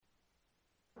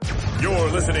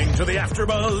You're listening to the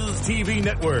AfterBuzz TV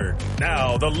Network,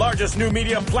 now the largest new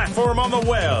media platform on the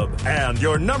web, and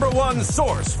your number one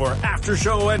source for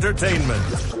after-show entertainment.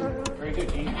 Very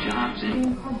good, Gene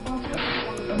Johnson. From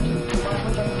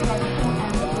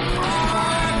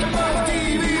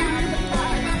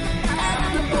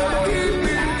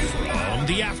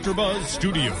the AfterBuzz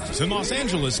Studios in Los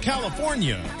Angeles,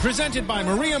 California, presented by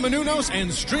Maria Menounos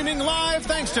and streaming live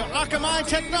thanks to Akamai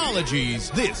Technologies,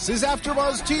 this is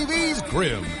AfterBuzz TV's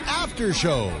Grim After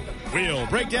Show. We'll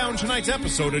break down tonight's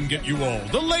episode and get you all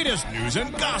the latest news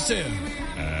and gossip.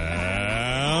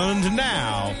 And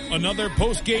now, another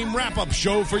post-game wrap-up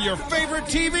show for your favorite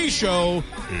TV show.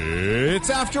 It's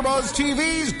AfterBuzz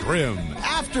TV's Grim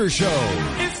After Show.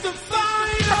 It's the final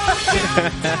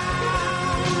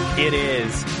It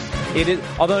is.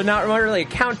 Although not really a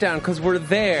countdown because we're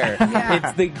there. Yeah.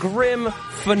 It's the Grim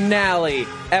finale,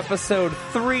 episode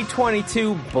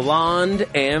 322, Blonde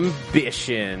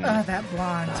Ambition. Oh, that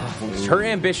blonde. Her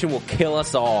ambition will kill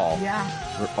us all.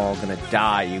 Yeah. We're all gonna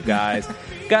die, you guys.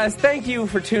 Guys, thank you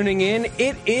for tuning in.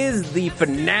 It is the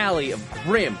finale of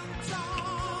Grim.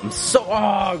 It was so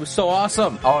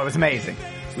awesome. Oh, it was amazing.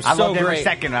 I loved every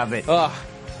second of it.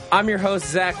 I'm your host,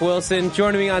 Zach Wilson.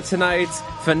 Joining me on tonight's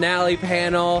finale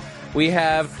panel, we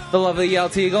have the lovely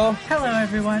Yelt Eagle. Hello,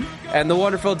 everyone. And the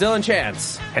wonderful Dylan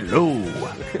Chance. Hello.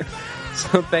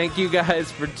 So thank you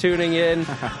guys for tuning in.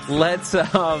 Let's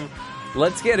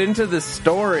get into the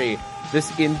story.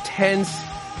 This intense,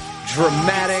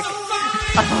 dramatic.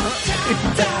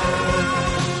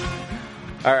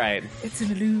 All right. It's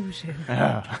an illusion.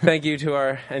 Thank you to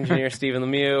our engineer Stephen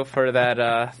Lemieux for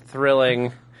that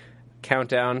thrilling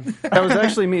countdown. That was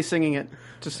actually me singing it,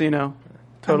 just so you know.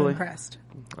 Totally. I'm impressed.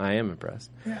 I am impressed.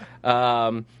 Yeah.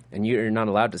 And you're not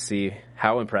allowed to see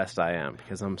how impressed I am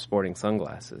because I'm sporting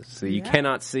sunglasses. So you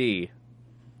cannot see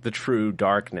the true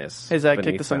darkness. Hey, Zach, take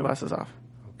beneath the sunglasses off.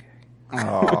 Okay.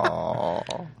 Oh.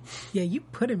 Yeah, you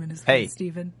put him in his Hey. face,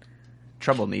 Stephen.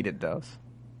 Trouble needed those.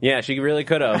 Yeah, she really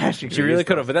could have. She She really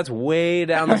could have, but that's way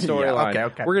down the storyline. Yeah,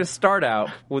 okay. We're going to start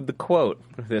out with the quote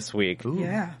this week.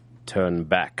 Yeah. Turn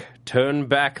back,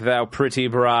 thou pretty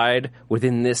bride.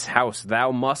 Within this house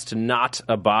thou must not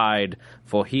abide,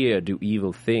 for here do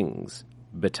evil things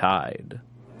betide.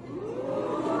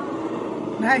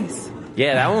 Nice.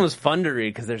 Yeah, that one was fun to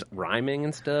read because there's rhyming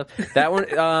and stuff. That one,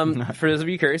 for those of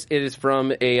you curious, it is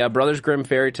from a Brothers Grimm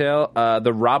fairy tale,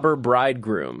 The Robber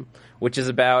Bridegroom, which is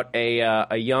about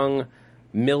a young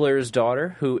miller's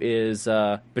daughter who is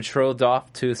betrothed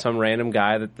off to some random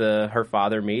guy that her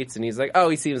father meets, and he's like, oh,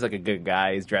 he seems like a good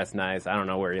guy, he's dressed nice, I don't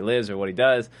know where he lives or what he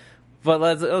does, but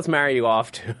let's marry you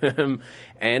off to him.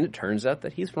 And it turns out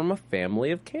that he's from a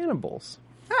family of cannibals.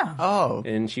 Oh.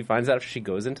 And she finds out after she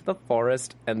goes into the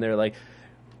forest, and they're like,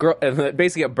 girl, and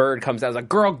basically a bird comes out and is like,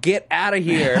 girl, get out of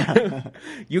here.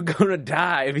 You're gonna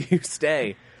die if you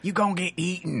stay. You gonna get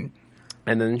eaten.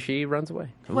 And then she runs away.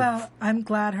 Well, I'm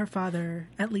glad her father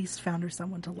at least found her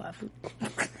someone to love.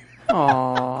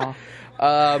 Aww.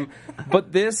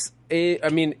 But this,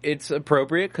 it's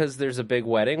appropriate because there's a big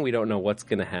wedding. We don't know what's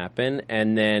going to happen.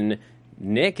 And then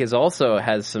Nick has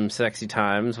some sexy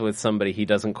times with somebody he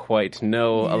doesn't quite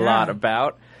know a lot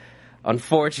about.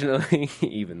 Unfortunately,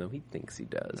 even though he thinks he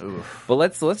does. Oof. But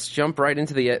let's jump right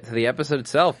into the episode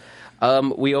itself.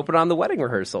 We open on the wedding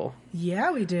rehearsal.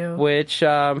 Yeah, we do. Which,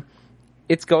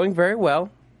 it's going very well.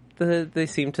 They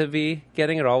seem to be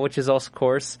getting it all, which is, of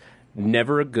course,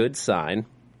 never a good sign.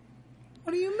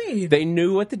 What do you mean? They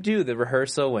knew what to do. The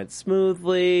rehearsal went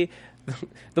smoothly.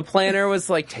 The planner was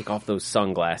like, take off those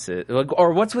sunglasses.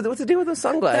 Or what's the deal with those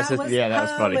sunglasses? That was that was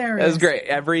funny. hilarious. That was great.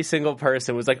 Every single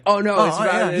person was like, oh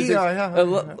no,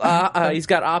 he's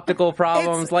got optical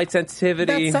problems, light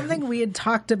sensitivity. That's something we had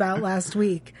talked about last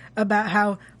week, about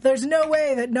how there's no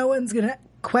way that no one's going to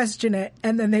question it.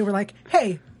 And then they were like,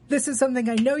 hey, this is something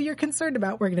I know you're concerned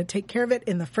about. We're going to take care of it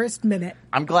in the first minute.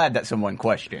 I'm glad that someone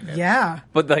questioned it. Yeah.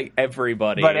 But like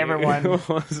everybody. But everyone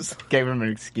gave him an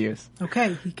excuse.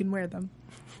 Okay, he can wear them.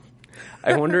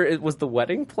 I wonder, it was the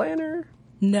wedding planner?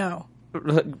 No.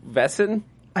 Vesson?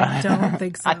 I don't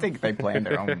think so. I think they planned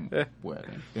their own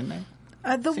wedding, didn't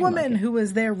they? The woman who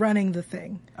was there running the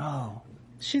thing. Oh.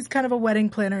 She's kind of a wedding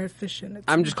planner efficient.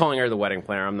 I'm just calling her the wedding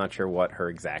planner. I'm not sure what her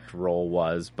exact role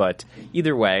was, but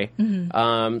either way.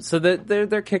 Mm-hmm. So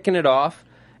they're kicking it off,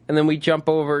 and then we jump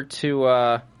over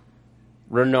to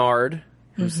Renard,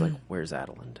 who's like, where's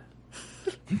Adeline?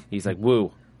 He's like,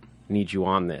 Woo, need you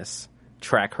on this.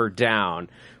 Track her down.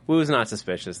 Woo's not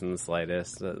suspicious in the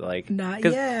slightest. Not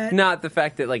yet. Not the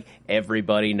fact that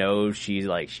everybody knows she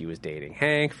was dating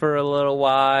Hank for a little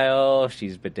while.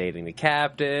 She's been dating the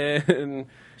captain.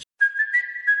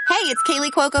 Hey, it's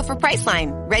Kaylee Cuoco for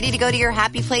Priceline. Ready to go to your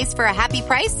happy place for a happy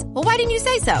price? Well, why didn't you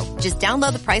say so? Just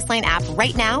download the Priceline app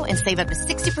right now and save up to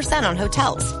 60% on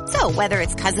hotels. So whether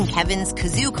it's Cousin Kevin's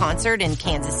Kazoo Concert in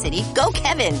Kansas City, go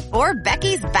Kevin, or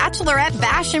Becky's Bachelorette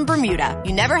Bash in Bermuda,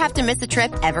 you never have to miss a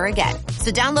trip ever again.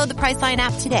 So download the Priceline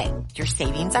app today. Your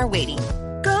savings are waiting.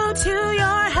 Go to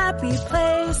your happy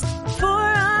place for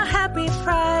a happy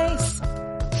price.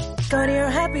 Go to your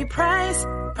happy price,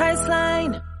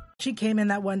 Priceline. She came in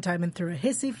that one time and threw a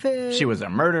hissy fit. She was a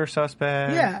murder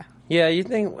suspect. Yeah. Yeah, you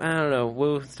think, I don't know,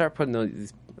 we'll start putting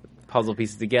these puzzle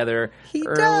pieces together He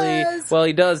early. does. Well,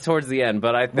 he does towards the end,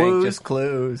 but I think Woo's just...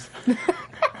 Clues.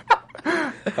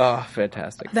 Oh,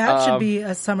 fantastic. That should be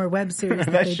a summer web series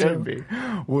that That they should do. be.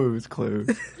 Woo's Clues.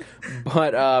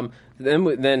 But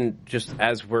then just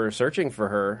as we're searching for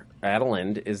her,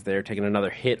 Adelind is there taking another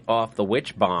hit off the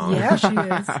witch bomb. Yeah, she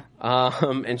is.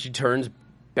 And she turns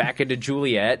back into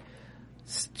Juliet.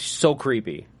 So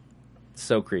creepy.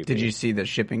 So creepy. Did you see the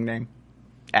shipping name?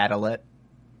 Adelet.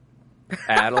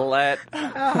 Adelet?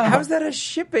 How's that a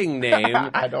shipping name?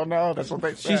 I don't know. That's what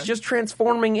they said. She's just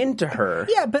transforming into her.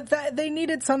 Yeah, but they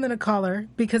needed something to call her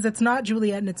because it's not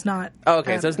Juliet and it's not. Oh,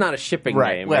 okay, so it's not a shipping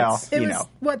Right, name. well, It's It you was know.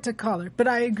 what to call her, but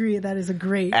I agree that is a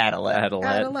great Adelet. Adelet.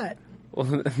 Adelet. Well,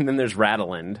 and then there's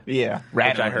Radelind. Yeah.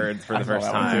 Which I heard for the first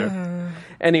saw that one, time.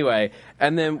 Anyway,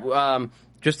 and then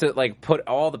just to like put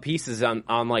all the pieces on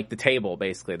like the table,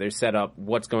 basically, they're set up.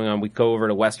 What's going on? We go over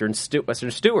to Western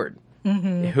Stewart,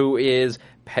 who is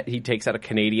he takes out a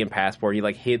Canadian passport. He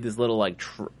like hid this little like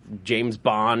James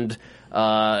Bond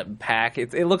pack.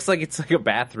 It looks like it's like a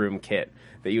bathroom kit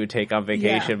that you would take on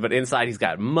vacation, Yeah. but inside he's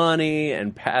got money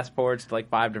and passports to like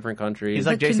 5 different countries. He's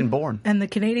like Jason Bourne. And the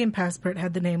Canadian passport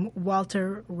had the name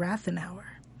Walter Rathenauer.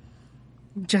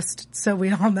 Just so we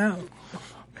all know.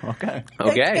 Okay.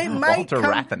 Okay. It might Walter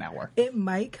Rathenauer. It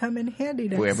might come in handy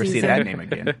next If we ever see season. that name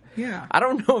again. Yeah. I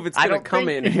don't know if it's going to come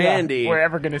in handy. We're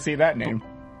ever going to see that name.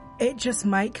 It just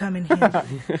might come in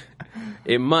handy.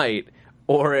 It might,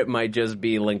 or it might just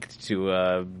be linked to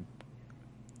a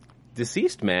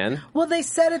deceased man. Well, they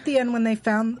said at the end when they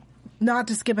found, not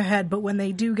to skip ahead, but when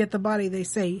they do get the body, they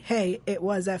say, hey, it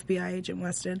was FBI Agent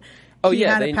Weston. Oh, He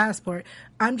yeah, had a passport.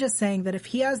 I'm just saying that if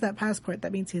he has that passport,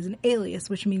 that means he has an alias,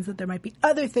 which means that there might be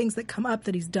other things that come up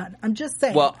that he's done. I'm just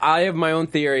saying. Well, I have my own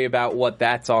theory about what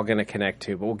that's all going to connect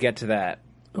to, but we'll get to that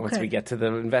once Okay. we get to the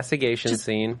investigation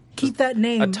scene. Keep that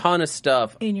name A ton of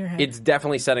stuff in your head. It's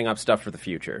definitely setting up stuff for the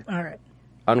future. All right.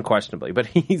 Unquestionably, but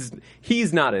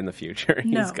he's not in the future.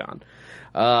 No. He's gone.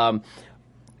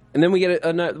 And then we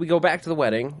get we go back to the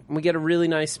wedding, and we get a really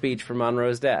nice speech from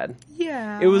Monroe's dad.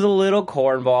 Yeah. It was a little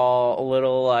cornball, a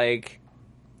little like,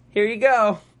 here you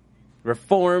go,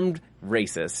 reformed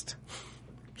racist.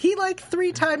 He like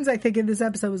 3 times, I think, in this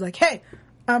episode was like, hey,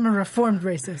 I'm a reformed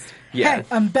racist. Yeah. Hey,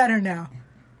 I'm better now.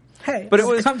 Hey, But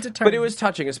I've come to terms. but it was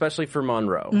touching, especially for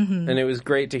Monroe, and it was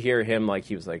great to hear him like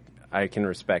he was like, I can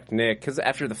respect Nick because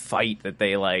after the fight that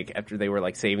they after they were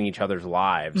like saving each other's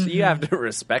lives, you have to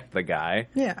respect the guy.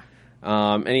 Yeah.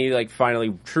 And he like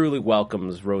finally truly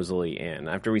welcomes Rosalie in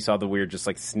after we saw the weird just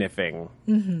like sniffing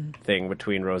thing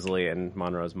between Rosalie and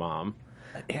Monroe's mom.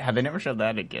 Yeah, they never showed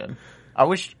that again. I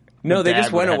wish. No, the they dad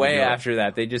just would went have away to do it. after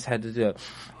that. They just had to do it.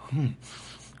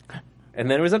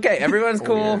 And then it was okay. Everyone's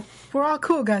cool. We're all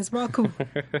cool, guys. We're all cool.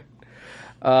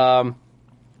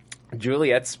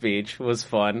 Juliet's speech was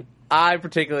fun. I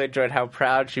particularly enjoyed how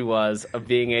proud she was of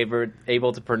being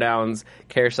able to pronounce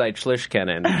Kersite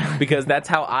Schlishkennen, because that's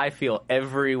how I feel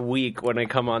every week when I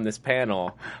come on this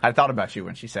panel. I thought about you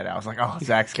when she said it. I was like, oh,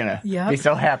 Zach's going to Yep. be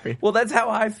so happy. Well, that's how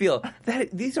I feel.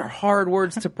 These are hard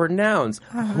words to pronounce.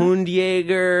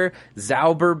 Hundjäger,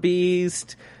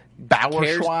 Zauberbeast,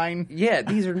 Bauerschwein. Yeah,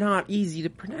 these are not easy to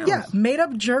pronounce. Yeah, made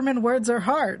up German words are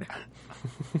hard.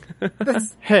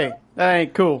 Hey, that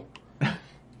ain't cool.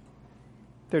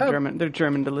 They're Oh. German. They're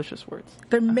German delicious words.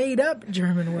 They're made up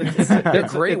German words. They're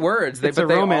great words. It's a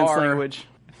romance language.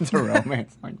 It's a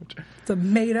romance language. It's a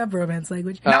made up romance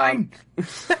language. 9.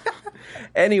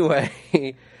 Anyway,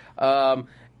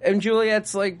 and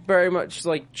Juliet's like very much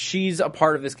like she's a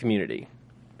part of this community.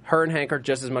 Her and Hank are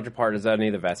just as much a part as any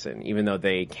of the Vesson, even though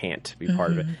they can't be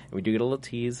part of it. And we do get a little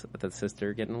tease with that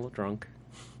sister getting a little drunk.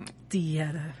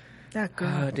 Deanna. That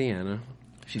girl. Deanna.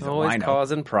 She's always a wino.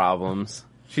 causing problems.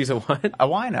 She's a what? A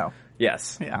wino.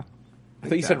 Yes. Yeah. I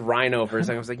thought you said rhino for a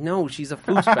second. I was like, no, she's a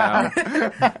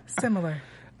foosball. Similar.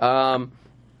 And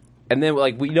then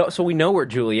like we know where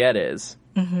Juliet is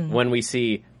when we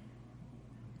see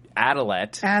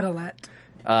Adelet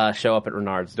show up at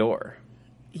Renard's door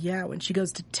Yeah, when she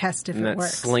goes to test if in it that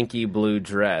works. slinky blue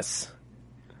dress.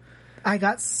 I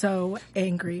got so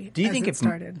angry. Do you as think it if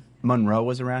started? Monroe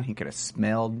was around, he could have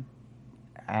smelled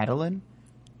Adeline?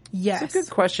 Yes. It's a good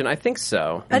question. I think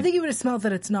so. I think he would have smelled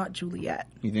that it's not Juliet.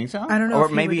 You think so? I don't know Or if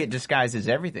he maybe would- it disguises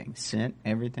everything. Scent,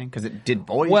 everything. Because it did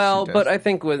voice. Well, it does- but I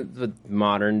think with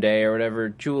modern day or whatever,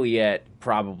 Juliet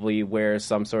probably wears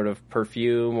some sort of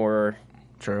perfume or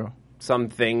True.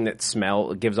 something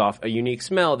that gives off a unique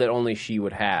smell that only she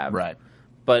would have. Right.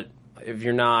 But if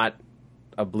you're not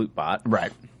a Blutbot,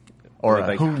 Right. Or With, a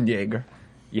like- Hoonjäger.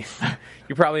 you're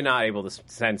probably not able to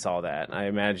sense all that. I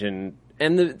imagine.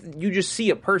 And you just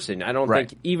see a person. I don't Right.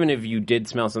 think, even if you did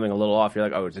smell something a little off, you're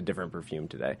like, oh, it's a different perfume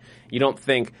today. You don't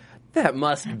think, that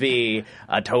must be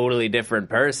a totally different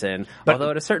person. Although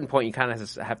at a certain point, you kind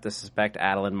of have to suspect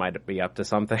Adeline might be up to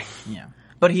something. Yeah.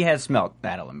 But he has smelled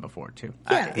Adeline before, too.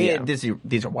 Yeah.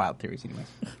 These are wild theories, anyways.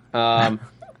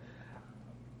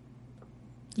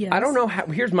 Yes. I don't know how.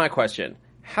 Here's my question: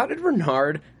 how did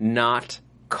Renard not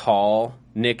call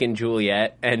Nick and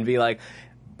Juliet and be like,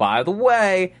 "By the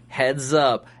way, heads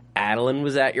up, Adeline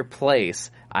was at your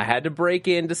place. I had to break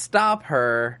in to stop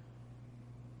her."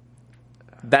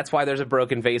 That's why there's a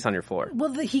broken vase on your floor.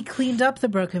 Well, he cleaned up the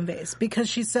broken vase because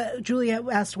she said Juliet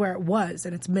asked where it was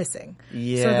and it's missing. So the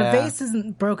Yeah. vase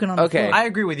isn't broken on the Okay. floor. I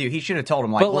agree with you. He should have told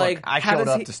him, like, But, look, like, I how showed does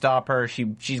up he- to stop her.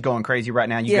 She's going crazy right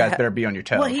now. You Yeah. guys better be on your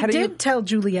toes. Well, he How do you- did tell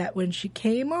Juliet when she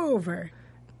came over.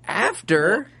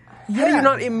 After, how do Yeah. you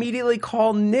not immediately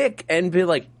call Nick and be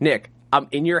like, "Nick, I'm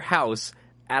in your house.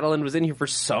 Adeline was in here for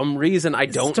some reason. I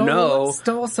don't know."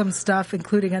 Stole some stuff,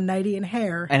 inclling a nightie and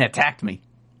hair. and attacked me.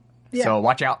 Yeah. So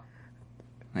watch out.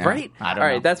 Yeah, Right? I don't all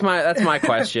know. right, that's my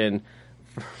question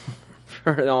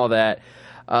for all that.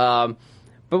 But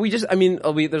we just,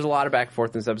 there's a lot of back and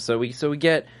forth in this episode. We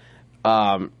get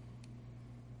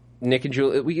Nick and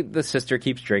Julie. The sister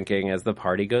keeps drinking as the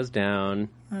party goes down.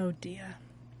 Oh dear.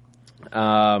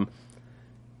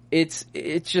 It's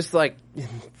just like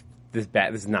this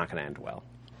is not going to end well.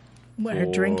 What, her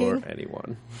for drinking?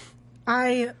 anyone.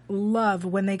 I love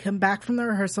when they come back from the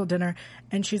rehearsal dinner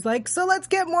and she's like, so let's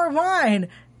get more wine.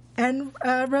 And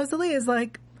Rosalie is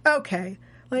like, okay,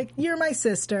 like, you're my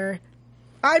sister.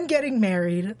 I'm getting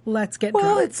married. Let's get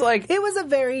Well, drunk. it's like- It was a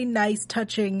very nice,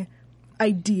 touching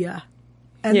idea.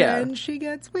 And Yeah. then she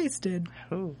gets wasted.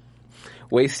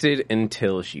 Wasted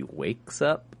until she wakes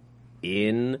up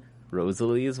in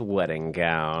Rosalie's wedding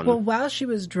gown. Well, while she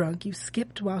was drunk, you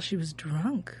skipped while she was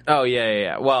drunk. Oh,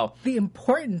 yeah. Well, The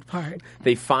important part.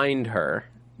 they find her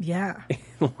Yeah.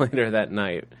 later that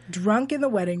night. Drunk in the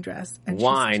wedding dress. And she's-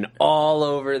 Wine all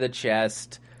over the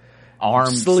chest.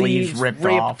 Arm sleeves Sleeves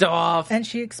ripped off. And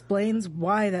she explains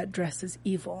why that dress is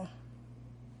evil.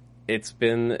 It's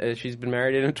been, she's been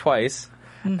married in it twice.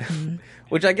 Mm-hmm.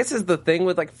 Which I guess is the thing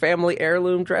with, like, family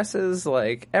heirloom dresses.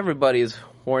 Like, everybody's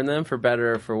worn them for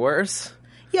better or for worse.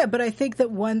 Yeah, but I think that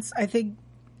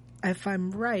if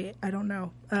I'm right, I don't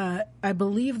know. I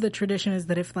believe the tradition is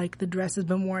that if, like, the dress has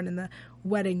been worn and the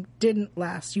wedding didn't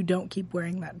last, you don't keep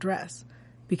wearing that dress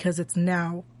because it's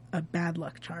now a bad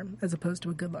luck charm as opposed to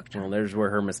a good luck Well, charm. there's where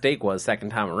her mistake was second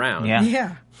time around. Yeah.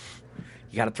 Yeah,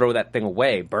 You got to throw that thing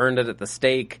away. Burn it at the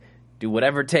stake. Do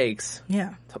whatever it takes.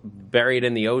 yeah. Bury it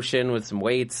in the ocean with some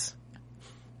weights.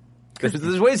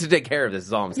 There's ways to take care of this,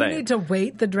 is all I'm You saying. need to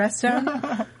weight the dress down.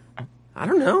 I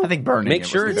don't know. I think burning Make it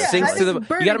sure was it the sinks best. to Yeah, I the. think You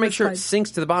got to burning make was sure fine. it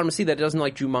sinks to the bottom of the sea. That doesn't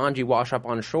like Jumanji wash up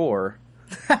on shore.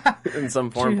 In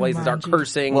some foreign places, start Jumanji.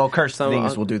 cursing. Well, cursed Some-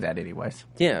 things will do that anyways.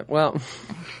 Yeah, well,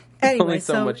 Anyway, only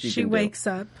so so much you she can do. wakes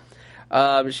up.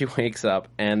 she wakes up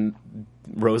and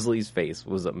Rosalie's face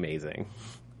was amazing.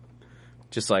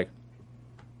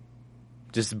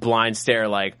 Just blind stare,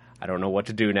 like, I don't know what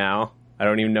to do now. I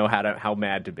don't even know how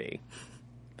mad to be.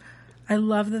 I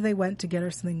love that they went to get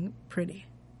her something pretty.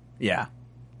 Yeah.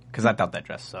 Because I thought that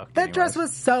dress sucked. That dress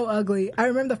was so ugly. I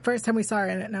remember the first time we saw her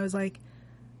in it, and I was like,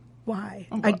 why?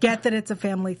 I get that it's a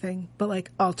family thing, but, like,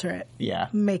 alter it. Yeah.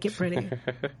 Make it pretty.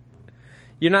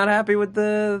 You're not happy with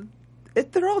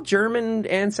they're all German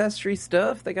ancestry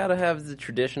stuff. They gotta have the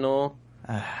traditional.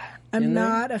 I'm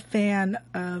not a fan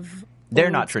of They're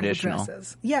old not school traditional.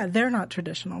 dresses. Yeah, they're not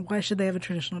traditional. Why should they have a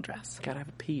traditional dress? Gotta have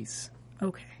a piece.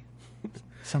 Okay.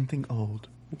 Something old.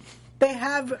 They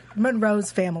have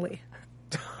Monroe's family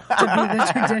to be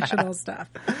the traditional stuff.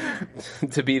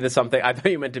 To be the something. I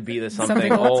thought you meant to be the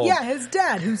something, old. old. Yeah, his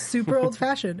dad, who's super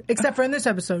old-fashioned. Except for in this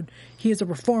episode, he is a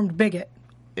reformed bigot.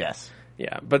 Yes.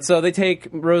 Yeah, but so they take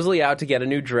Rosalie out to get a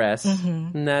new dress,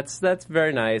 and that's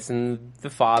very nice. And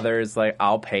the father is like,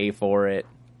 "I'll pay for it.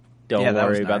 Don't Yeah, that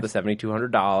was worry about the nice.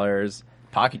 $7,200."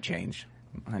 Pocket change.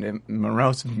 And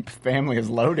Monroe's family is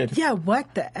loaded. Yeah,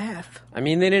 what the F? I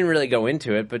mean, they didn't really go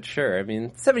into it, but sure. I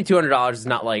mean, $7,200 is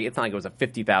not like, it's not like it was a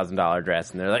 $50,000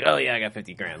 dress and they're like, oh yeah, I got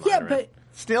 50 grand. Yeah, lying around. but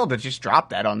Still, to just drop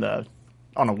that on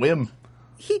a whim.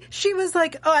 she was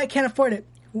like, oh, I can't afford it.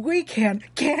 We can.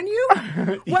 Can you?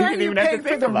 Why didn't are you even have to paying for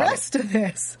think the about it. rest of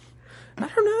this? I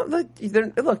don't know.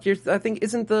 Look, I think,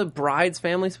 isn't the bride's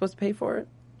family supposed to pay for it?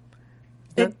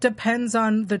 It depends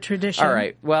on the tradition. All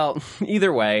right. Well,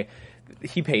 either way,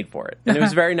 he paid for it, and it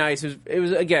was very nice. It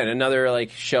was again another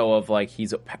like show of like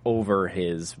he's over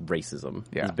his racism,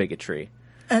 his bigotry.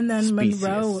 And then Specious.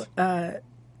 Monroe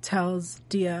tells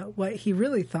Dia what he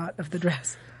really thought of the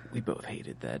dress. We both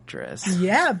hated that dress.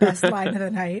 Yeah, best line of the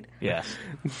night. Yes.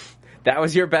 That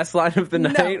was your best line of the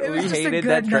night. No, it was We just a hated good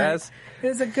that night. dress. It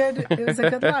was a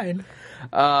good line.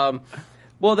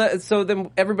 Well, so then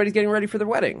everybody's getting ready for the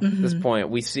wedding. At this point,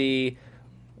 we see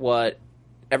what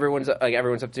everyone's up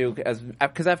to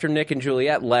because after Nick and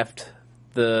Juliet left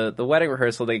the wedding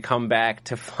rehearsal, they come back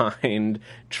to find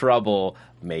Trouble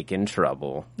making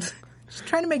trouble. She's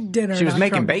trying to make dinner. She was not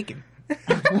making trouble. bacon.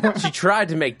 She tried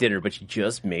to make dinner, but she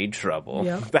just made trouble.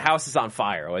 Yep. The house is on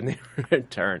fire when they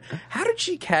return. How did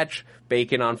she catch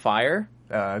bacon on fire?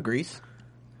 Grease.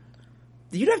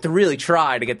 You'd have to really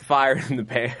try to get the fire in the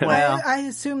pan. Well, I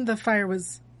assume the fire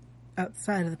was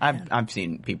outside of the pan. I've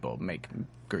seen people make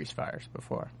grease fires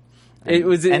before. It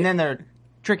was, and then they're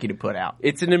tricky to put out.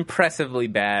 It's an impressively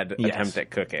bad Yes. attempt at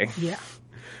cooking. Yeah.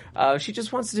 She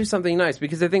just wants to do something nice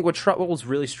because I think what Trouble's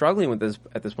really struggling with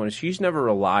at this point is she's never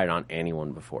relied on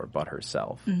anyone before but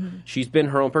herself. She's been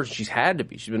her own person. She's had to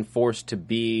be. She's been forced to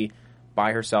be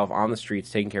by herself on the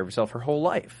streets, taking care of herself her whole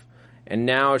life. And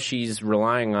now she's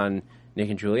relying on Nick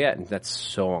and Juliet, and that's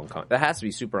so uncomfortable. That has to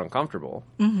be super uncomfortable.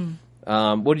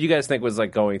 What do you guys think was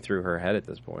like going through her head at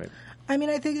this point? I mean,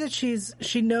 I think that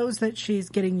she knows that she's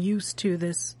getting used to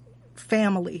this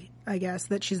family, I guess,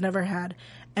 that she's never had.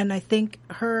 And I think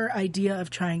her idea of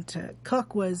trying to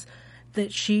cook was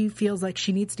that she feels like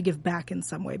she needs to give back in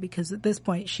some way because at this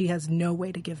point she has no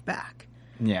way to give back.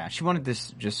 Yeah, she wanted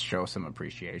to just show some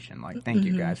appreciation. Like, thank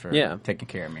you guys for taking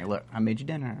care of me. Look, I made you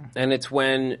dinner. And it's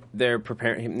when they're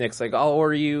preparing. Nick's like,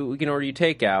 we can order you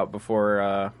takeout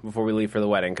before we leave for the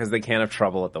wedding because they can't have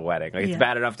trouble at the wedding. Like, it's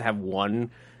bad enough to have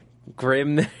one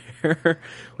Grim there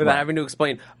without having to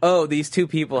explain, these two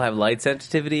people have light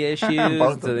sensitivity issues,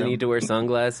 so they need to wear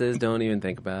sunglasses. Don't even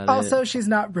think about it. Also, she's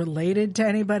not related to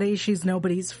anybody. She's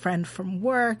nobody's friend from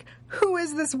work. Who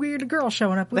is this weird girl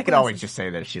showing up with They could glasses? always just say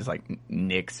that she's like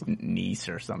Nick's niece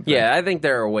or something. Yeah, I think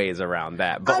there are ways around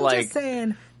that. But I'm just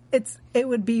saying, it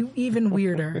would be even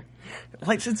weirder.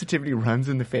 Light sensitivity runs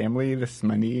in the family. This is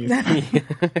my niece.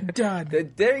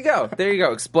 Done. There you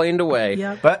go. Explained away.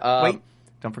 Yep. But wait,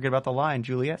 don't forget about the line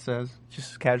Juliet says.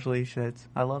 Just casually says,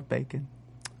 I love bacon.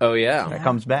 Oh, yeah. That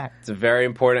comes back. It's a very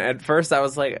important. At first, I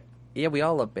was like, yeah, we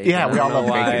all love bacon. Yeah, we I all don't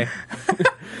know love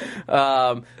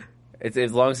why. It's,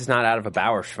 as long as it's not out of a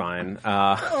Bauerschwein.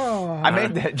 I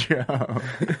made that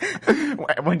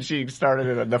joke. When she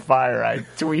started the fire, I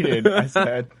tweeted, I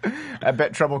said, I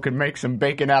bet Trouble could make some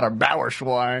bacon out of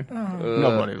Bauerschwein.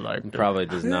 Nobody liked it. Probably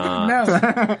does not. No.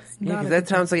 Yeah, 'cause that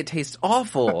sounds like it tastes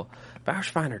awful.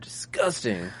 Bauerschwein are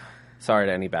disgusting. Sorry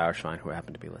to any Bauerschwein who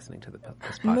happen to be listening to this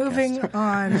podcast. Moving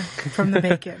on from the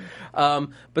bacon.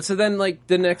 But so then, like,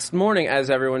 the next morning,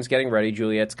 as everyone's getting ready,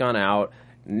 Juliet's gone out.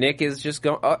 Nick is just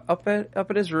going up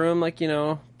at his room, like,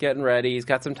 getting ready. He's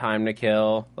got some time to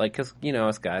kill. Like, because,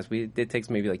 us guys, it takes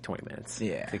maybe like 20 minutes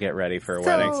to get ready for a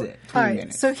wedding. That's it. All 20 right,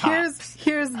 minutes, so tops.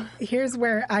 here's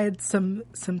where I had some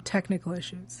technical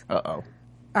issues. Uh-oh. All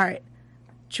right.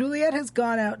 Juliet has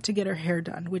gone out to get her hair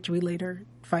done, which we later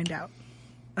find out.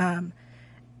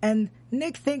 And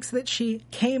Nick thinks that she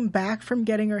came back from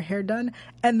getting her hair done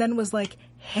and then was like,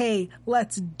 hey,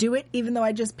 let's do it, even though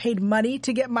I just paid money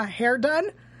to get my hair done.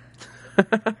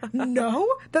 No,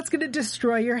 that's going to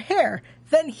destroy your hair.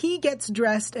 Then he gets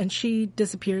dressed and she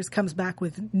disappears, comes back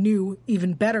with new,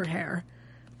 even better hair,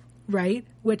 right?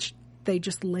 Which they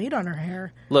just laid on her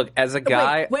hair. Look, as a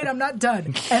guy... Wait, I'm not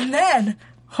done. And then,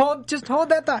 hold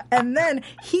that thought. And then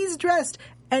he's dressed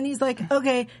and he's like,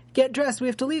 okay, get dressed. We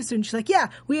have to leave soon. She's like, yeah,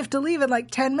 we have to leave in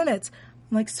like 10 minutes.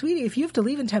 I'm like, sweetie, if you have to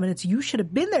leave in 10 minutes, you should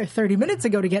have been there 30 minutes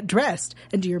ago to get dressed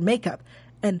and do your makeup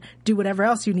and do whatever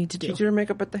else you need to do. Did your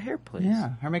makeup at the hair place?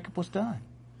 Yeah, her makeup was done.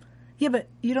 Yeah, but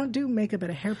you don't do makeup at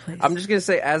a hair place. I'm just going to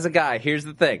say, as a guy, here's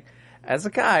the thing. As a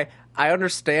guy, I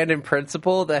understand in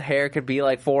principle that hair could be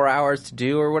like 4 hours to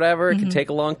do or whatever. It could take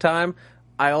a long time.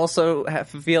 I also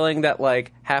have a feeling that,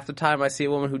 like, half the time I see a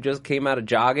woman who just came out of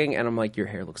jogging, and I'm like, your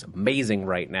hair looks amazing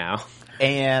right now.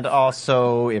 And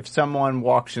also, if someone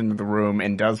walks into the room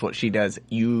and does what she does,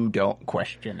 you don't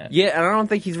question it. Yeah, and I don't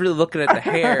think he's really looking at the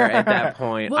hair at that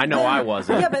point. I know then, I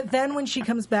wasn't. Yeah, but then when she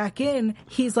comes back in,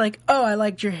 he's like, oh, I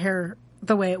liked your hair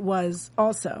the way it was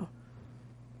also.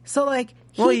 So, like,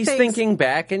 he's thinking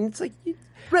back, and it's like...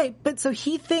 Right, but so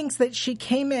he thinks that she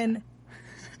came in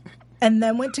and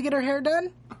then went to get her hair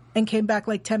done and came back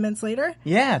like 10 minutes later?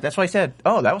 Yeah, that's why I said,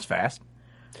 oh, that was fast.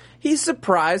 He's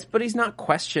surprised, but he's not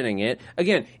questioning it.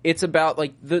 Again, it's about,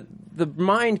 like, the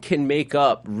mind can make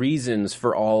up reasons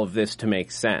for all of this to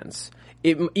make sense.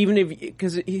 Even if,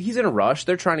 because he's in a rush,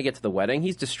 they're trying to get to the wedding,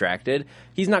 he's distracted.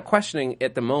 He's not questioning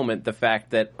at the moment the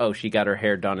fact that, oh, she got her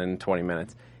hair done in 20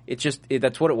 minutes. It's just,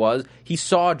 that's what it was. He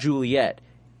saw Juliet.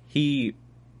 He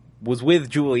was with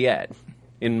Juliet.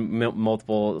 In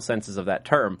multiple senses of that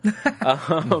term.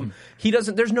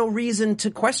 There's no reason to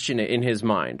question it in his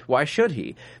mind. Why should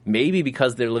he? Maybe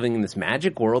because they're living in this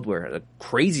magic world where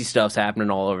crazy stuff's happening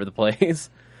all over the place.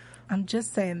 I'm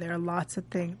just saying there are lots of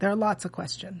things. There are lots of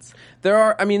questions. There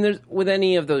are, I mean, there's, with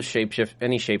any of those shapeshifter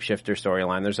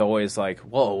storyline, there's always like,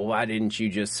 whoa, why didn't you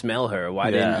just smell her?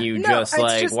 Why didn't you just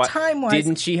time-wise.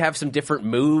 Didn't she have some different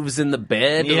moves in the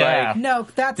bed? Yeah. Like, No,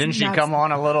 that's Didn't she come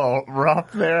on a little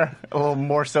rough there? A little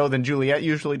more so than Juliet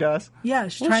usually does? Yeah,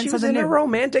 she's well, trying she was something in a new.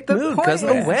 romantic The mood point because of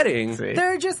the is- wedding. See?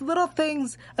 There are just little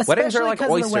things, Weddings are especially like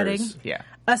because of the wedding. oysters. Yeah.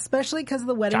 Especially because of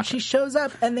the wedding. She shows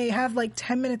up and they have like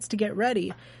 10 minutes to get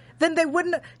ready. Then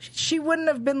she wouldn't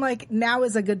have been like, now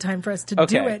is a good time for us to do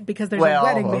Okay. it because there's Well, a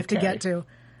wedding we have to okay. get to.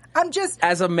 I'm just,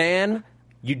 As a man,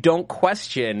 you don't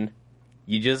question.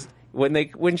 You just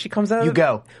when she comes out, You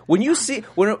go. When you see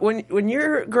when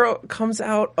your girl comes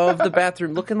out of the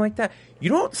bathroom looking like that, you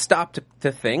don't stop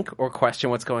to think or question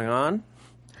what's going on.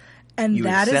 and You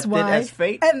that is accept it why, as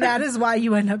fate? and that is why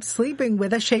you end up sleeping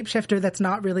with a shapeshifter that's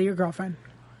not really your girlfriend.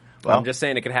 Well, I'm just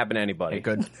saying it could happen to anybody. it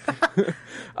could.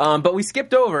 But we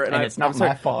skipped over, And it's not I'm sorry,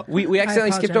 my fault. We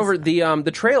accidentally skipped over apologize.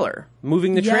 the trailer,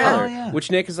 moving the Yeah. trailer, Oh, yeah.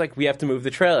 which Nick is like, we have to move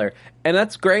the trailer, and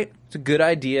that's great. It's a good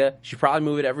idea. Should probably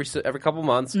move it every couple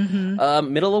months.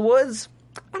 Mm-hmm. Middle of woods.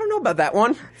 I don't know about that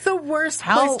one. The worst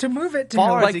How place to move it to.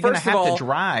 far Like, is he going to first of have all, to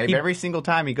drive he- every single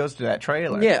time he goes to that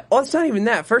trailer? Yeah, well, it's not even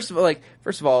that. First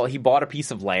of all, he bought a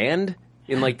piece of land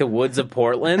in like the woods of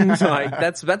Portland. So, like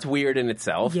that's weird in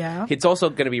itself. Yeah. It's also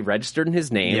going to be registered in his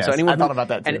name. Yes, so anyone I thought about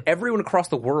that, too. And everyone across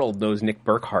the world knows Nick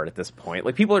Burkhart at this point.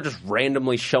 Like people are just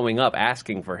randomly showing up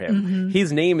asking for him. Mm-hmm.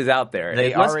 His name is out there.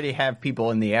 They It must- already have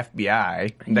people in the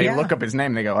FBI. They Yeah. look up his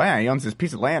name. They go, "Yeah, he owns this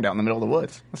piece of land out in the middle of the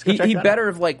woods." Let's go check He that better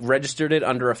out. have like registered it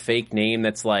under a fake name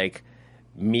that's like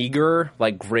meager,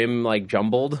 like grim, like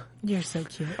jumbled. You're so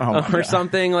cute. Oh, my Or God.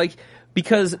 something like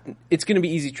because it's going to be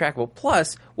easy trackable.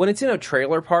 Plus, when it's in a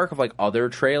trailer park of like other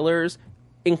trailers,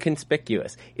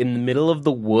 inconspicuous in the middle of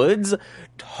the woods,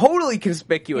 totally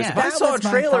conspicuous. Yeah. If I That saw a was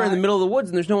my trailer in the thought. middle of the woods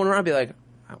and there's no one around, I'd be like,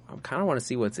 I kind of want to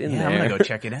see what's in Yeah, there. I'm gonna go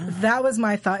check it out. That was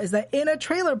my thought, is that in a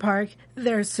trailer park,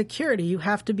 there's security. You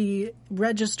have to be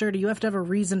registered. You have to have a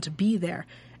reason to be there.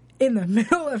 In the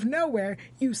middle of nowhere,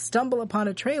 you stumble upon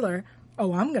a trailer.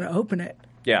 Oh, I'm going to open it.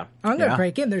 Yeah. I'm going to Yeah.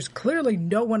 break in. There's clearly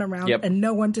no one around Yep. and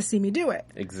no one to see me do it.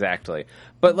 Exactly.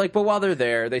 But while they're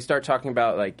there, they start talking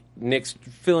about like Nick's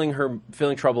feeling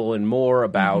trouble and more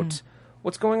about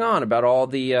what's going on, about all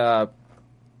the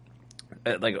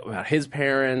like about his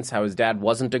parents, how his dad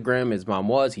wasn't a Grimm, his mom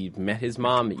was. He met his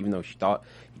mom, even though he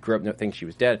grew up thinking she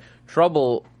was dead.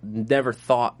 Trouble never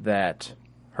thought that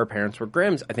her parents were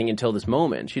Grimms, I think, until this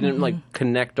moment. She didn't like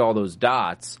connect all those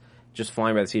dots, just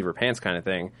flying by the seat of her pants kind of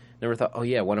thing. Never thought, oh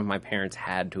yeah, one of my parents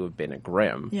had to have been a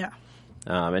Grimm. Yeah.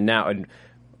 And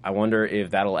I wonder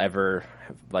if that'll ever,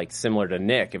 like similar to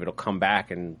Nick, if it'll come back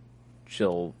and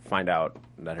she'll find out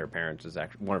that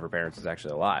one of her parents is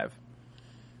actually alive.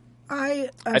 I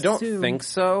don't think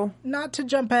so. Not to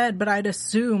jump ahead, but I'd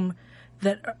assume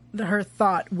that her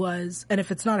thought was, and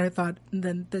if it's not her thought,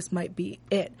 then this might be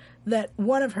it, that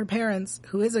one of her parents,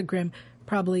 who is a Grimm,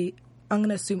 probably, I'm going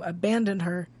to assume, abandoned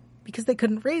her because they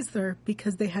couldn't raise her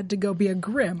because they had to go be a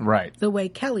Grimm. Right. The way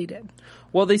Kelly did.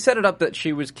 Well, they set it up that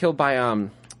she was killed by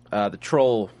the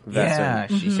troll Vesson. Yeah,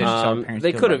 she said she saw her parents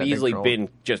They killed could by have that big easily troll. been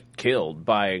just killed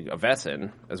by a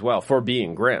Vesson as well for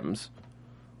being Grimms.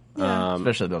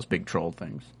 Especially those big troll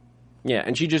things. Yeah,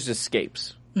 and she just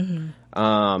escapes in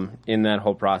that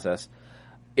whole process.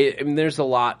 I mean, there's a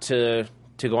lot to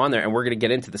go on there, and we're going to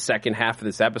get into the second half of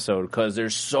this episode because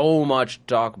there's so much to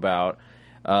talk about,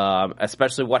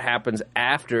 especially what happens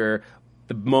after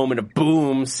the moment of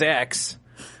boom sex,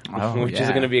 Oh, which is yeah.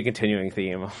 going to be a continuing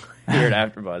theme here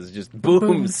at AfterBuzz. It's just boom,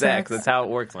 Boom sex. sex. That's how it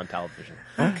works on television.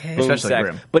 Okay. Boom Especially sex.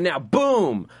 Grimm. But now,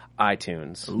 boom,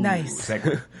 iTunes. Nice.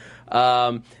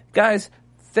 Guys,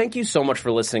 thank you so much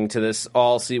for listening to this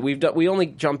all season. We only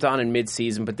jumped on in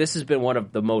mid-season, but this has been one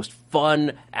of the most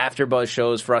fun AfterBuzz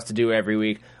shows for us to do every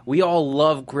week. We all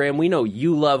love Grimm. We know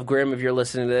you love Grimm if you're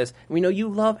listening to this. We know you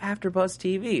love AfterBuzz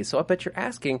TV. So I bet you're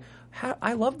asking,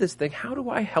 I love this thing. How do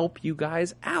I help you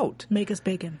guys out? Make us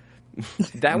bacon.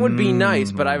 That would be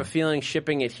nice, but I have a feeling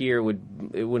shipping it here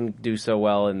wouldn't do so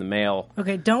well in the mail.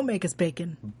 Okay, don't make us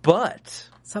bacon. But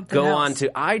Something go else. on to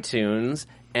iTunes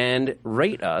and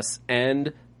rate us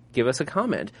and give us a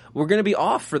comment. We're going to be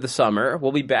off for the summer.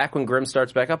 We'll be back when Grimm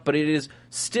starts back up, but it is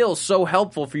still so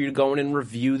helpful for you to go in and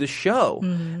review the show.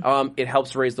 It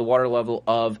helps raise the water level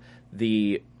of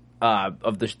this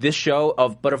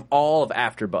show, but of all of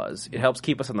AfterBuzz. It helps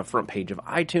keep us on the front page of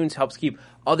iTunes. Helps keep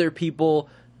other people.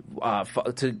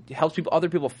 Other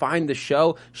people find the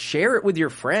show. Share it with your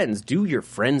friends. Do your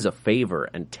friends a favor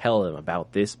and tell them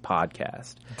about this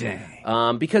podcast.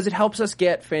 Dang. Because it helps us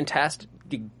get fantastic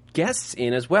guests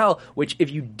in as well, which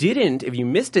if you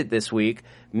missed it this week,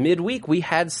 midweek we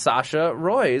had Sasha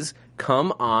Royce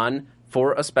come on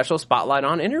for a special Spotlight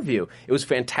On interview. It was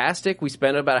fantastic. We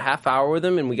spent about a half hour with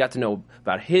him and we got to know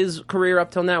about his career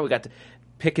up till now. We got to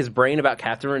pick his brain about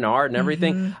Catherine Renard and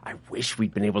everything. I wish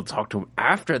we'd been able to talk to him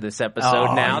after this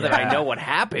episode that I know what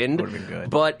happened. Would've been good.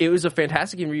 But it was a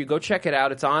fantastic interview. Go check it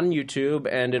out. It's on YouTube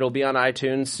and it'll be on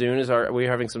iTunes soon as we're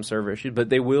having some server issues,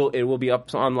 but it will be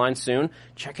up online soon.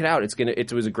 Check it out.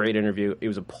 It was a great interview. It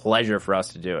was a pleasure for us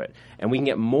to do it. And we can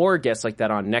get more guests like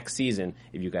that on next season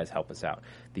if you guys help us out.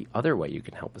 The other way you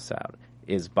can help us out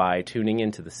is by tuning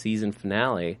into the season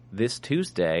finale this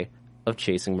Tuesday of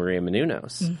Chasing Maria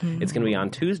Menounos. It's going to be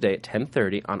on Tuesday at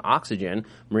 10:30 on Oxygen.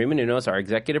 Maria Menounos, our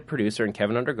executive producer, and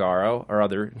Kevin Undergaro,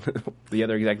 the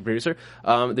other executive producer,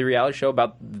 the reality show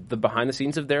about the behind the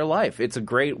scenes of their life. It's a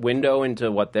great window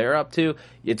into what they're up to.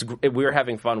 We're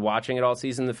having fun watching it all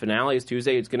season. The finale is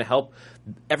Tuesday. It's going to help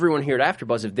everyone here at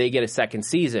AfterBuzz if they get a second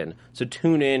season. So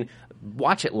tune in,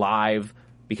 watch it live,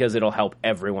 because it'll help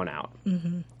everyone out.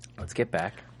 Let's get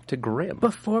back to Grimm.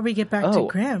 Before we get back to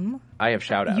Grimm, I have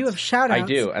shout-outs. You have shout-outs. I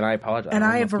do, and I apologize. and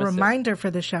I have a almost missed it. reminder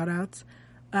for the shout-outs.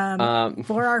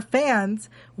 For our fans,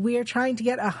 we are trying to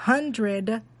get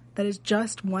 100, that is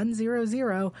just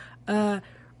 100,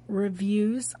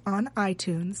 reviews on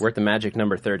iTunes. We're at the magic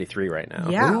number 33 right now.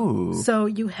 Yeah. Ooh. So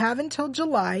you have until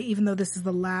July, even though this is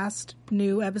the last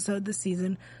new episode this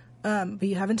season, but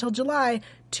you have until July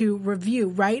to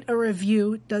write a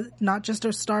review, not just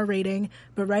a star rating,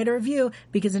 but write a review,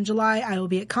 because in July I will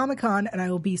be at Comic-Con and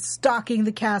I will be stalking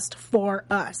the cast for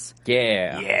us.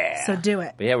 Yeah. So do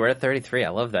it. But yeah, we're at 33. I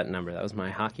love that number. That was my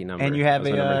hockey number. And you have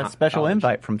That was my number in a special college.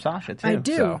 invite from Sasha, too. I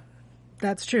do. So.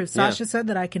 That's true. Sasha said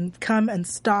that I can come and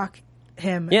stalk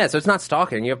him. Yeah, so it's not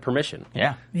stalking. You have permission.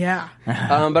 Yeah. Yeah.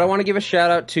 But I want to give a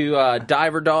shout out to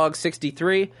Diver Dog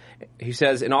 63, who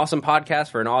says, an awesome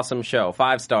podcast for an awesome show.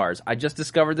 5 stars. I just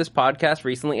discovered this podcast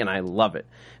recently and I love it.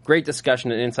 Great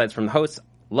discussion and insights from the hosts.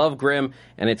 Love Grimm,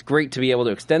 and it's great to be able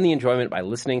to extend the enjoyment by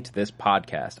listening to this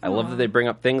podcast. I love that they bring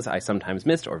up things I sometimes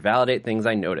missed or validate things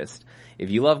I noticed.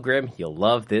 If you love Grimm, you'll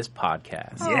love this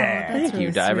podcast. Yeah. Thank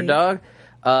you, Diver Dog.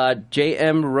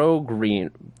 J.M. Rowe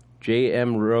Green.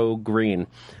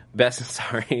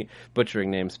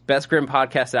 Butchering names. Best Grimm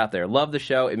podcast out there. Love the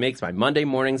show. It makes my Monday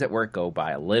mornings at work go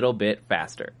by a little bit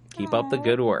faster. Keep up the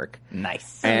good work.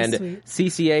 Nice. And sweet.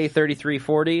 CCA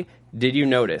 3340, did you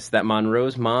notice that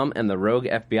Monroe's mom and the rogue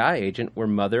FBI agent were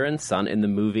mother and son in the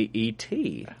movie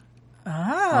E.T.? Oh.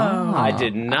 I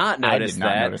did not notice I did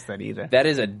not that. notice that either. That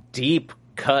is a deep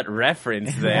cut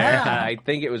reference there. Yeah. I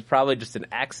think it was probably just an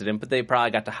accident, but they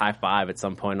probably got to high five at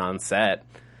some point on set.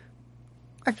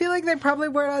 I feel like they probably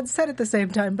weren't on set at the same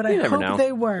time, but I You never hope know.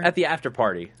 they were. At the after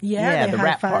party. Yeah, they the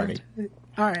rap high-fived.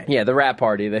 All right. Yeah, the rap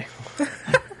party. They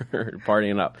were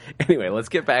partying up. Anyway, let's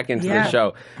get back into Yeah. the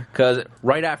show. Because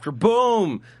right after,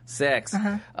 boom, sex,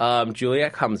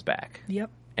 Juliet comes back.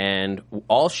 Yep. And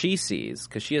all she sees,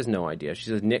 because she has no idea, she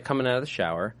sees Nick coming out of the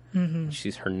shower. She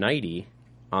sees her nightie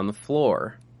on the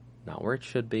floor. Not where it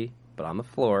should be, but on the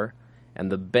floor.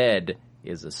 And the bed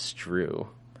is a strew.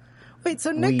 Wait,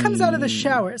 so Nick comes out of the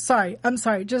shower. I'm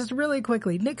sorry, just really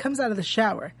quickly. Nick comes out of the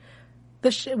shower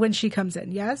when she comes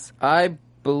in, yes? I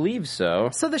believe so.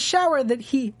 So the shower that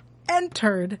he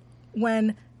entered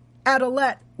when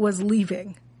Adalette was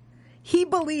leaving, he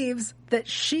believes that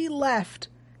she left,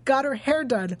 got her hair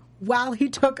done while he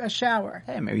took a shower.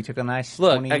 Hey, maybe he took a nice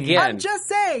Look, 20 again. I'm just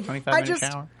saying. 25-minute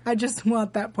shower. I just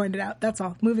want that pointed out. That's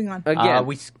all. Moving on. Again.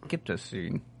 We skipped a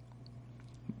scene.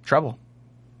 Trouble.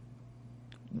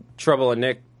 Trouble and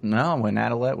Nick. No, when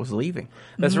Adelaide was leaving.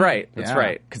 That's right. That's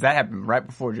right. Because that happened right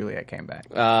before Juliet came back.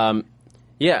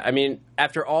 Yeah, I mean,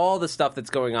 after all the stuff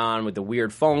that's going on with the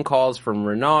weird phone calls from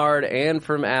Renard and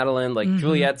from Adeline, like,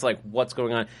 Juliet's like, what's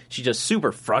going on? She's just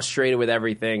super frustrated with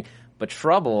everything. But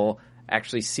Trouble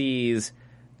actually sees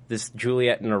this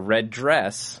Juliet in a red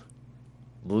dress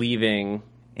leaving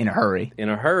in a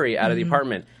hurry out of the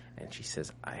apartment. And she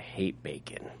says, I hate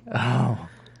bacon. Oh.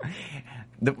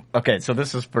 Okay, so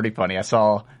this was pretty funny. I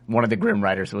saw one of the Grimm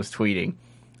writers was tweeting,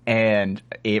 and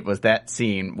it was that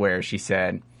scene where she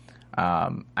said,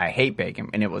 I hate bacon.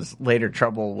 And it was later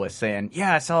Trouble was saying,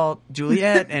 yeah, I saw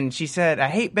Juliet, and she said, I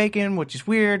hate bacon, which is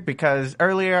weird because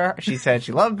earlier she said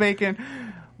she loved bacon.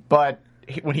 But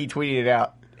when he tweeted it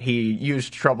out, he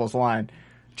used Trouble's line,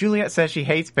 Juliet says she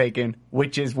hates bacon,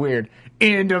 which is weird.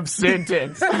 End of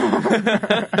sentence.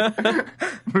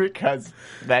 Because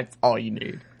that's all you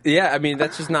need. Yeah, I mean,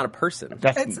 that's just not a person.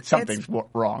 Something's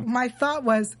wrong. My thought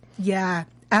was, yeah,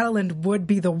 Adeline would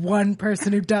be the one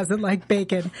person who doesn't like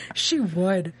bacon. She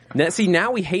would.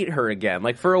 Now we hate her again.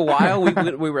 Like, for a while,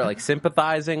 we were, like,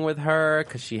 sympathizing with her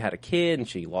because she had a kid and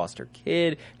she lost her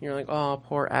kid. And you're like, oh,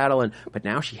 poor Adeline. But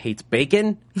now she hates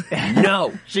bacon?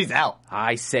 No. She's out.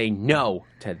 I say no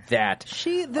to that.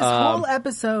 This whole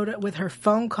episode with her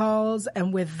phone calls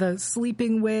and with the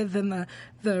sleeping with and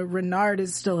the Renard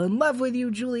is still in love with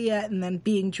you, Juliet, and then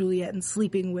being Juliet and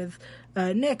sleeping with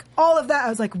Nick, all of that, I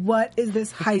was like, what is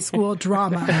this high school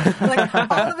drama? Like,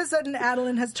 all of a sudden,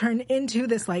 Adeline has turned into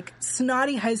this, like,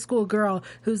 snotty high school girl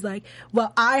who's like,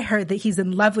 well, I heard that he's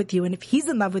in love with you, and if he's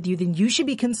in love with you, then you should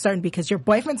be concerned because your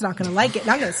boyfriend's not going to like it,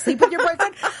 and I'm going to sleep with your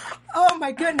boyfriend? Oh,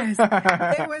 my goodness.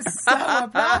 It was so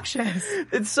obnoxious.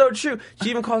 It's so true. She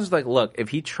even calls us like, look, if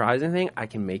he tries anything, I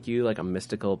can make you, like, a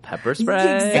mystical pepper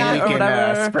spray. Exactly. You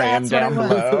can spray him down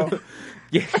below.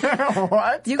 Yeah.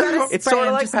 What? You gotta It's spray sort of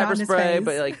him, like just not pepper in his spray, face.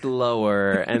 but like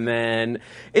lower, and then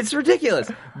it's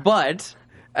ridiculous. But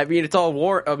I mean, it's all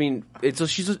war. I mean,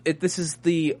 this is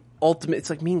the ultimate. It's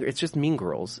like It's just Mean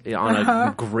Girls on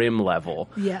a grim level.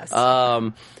 Yes.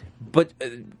 But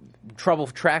Trouble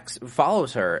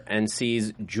follows her and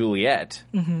sees Juliet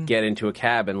get into a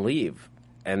cab and leave.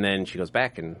 And then she goes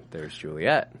back, and there's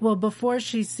Juliet. Well, before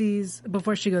she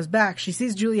goes back, she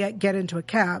sees Juliet get into a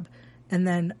cab. And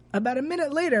then about a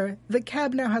minute later, the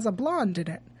cab now has a blonde in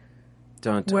it.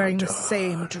 Dun, dun, wearing dun. the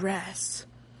same dress.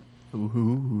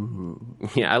 Ooh.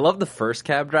 Yeah, I love the first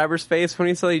cab driver's face when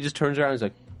he just turns around and he's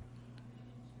like,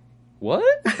 what?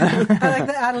 I like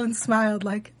that Adeline smiled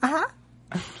like,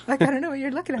 like, I don't know what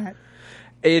you're looking at.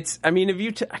 I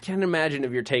mean, I can't imagine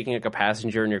if you're taking like a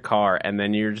passenger in your car and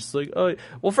then you're just like, oh,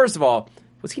 well, first of all,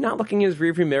 was he not looking in his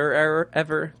rearview mirror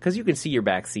ever? Because you can see your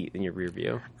back seat in your rear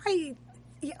view.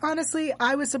 Honestly,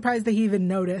 I was surprised that he even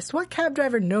noticed. What cab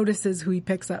driver notices who he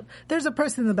picks up? There's a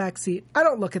person in the back seat. I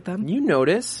don't look at them. You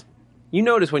notice. You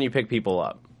notice when you pick people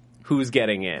up. Who's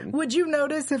getting in. Would you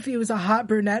notice if he was a hot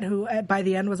brunette who, by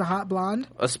the end, was a hot blonde?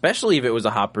 Especially if it was a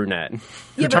hot brunette.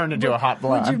 Who turned into a hot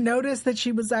blonde. Would you notice that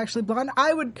she was actually blonde?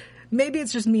 I would. Maybe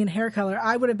it's just me and hair color.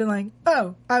 I would have been like,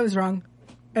 oh, I was wrong.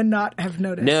 And not have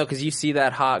noticed. No, because you see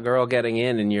that hot girl getting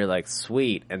in and you're like,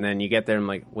 sweet. And then you get there and I'm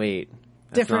like, wait.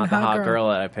 That's Different not the hot girl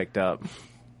that I picked up.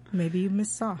 Maybe you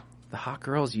missaw. The hot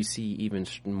girls you see even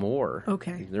more.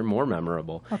 Okay. They're more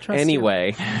memorable. I'll trust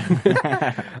anyway.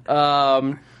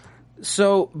 But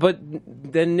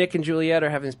then Nick and Juliet are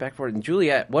having this back and forth. And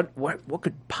Juliet, what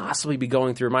could possibly be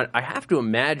going through her mind? I have to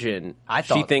imagine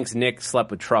she thinks Nick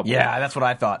slept with Trouble. Yeah, that's what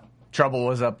I thought. Trouble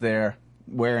was up there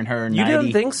wearing her 90. You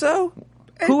don't think so?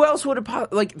 Who else would have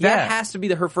that has to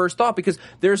be her first thought because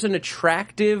there's an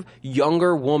attractive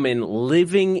younger woman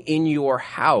living in your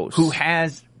house who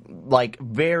has like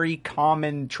very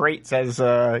common traits as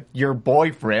your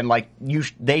boyfriend. Like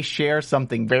they share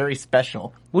something very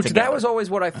special. Which together. That was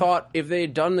always what I thought. If they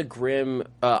had done the Grimm,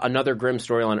 another Grimm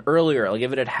storyline earlier, like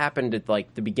if it had happened at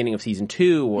like the beginning of season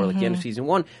 2 or like the end of season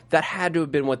 1, that had to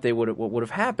have been what would have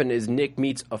happened. Is Nick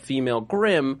meets a female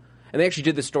Grimm. And they actually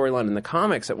did the storyline in the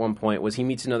comics at one point, was he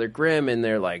meets another Grimm, and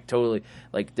they're like totally,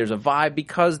 like there's a vibe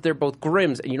because they're both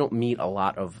Grimms, and you don't meet a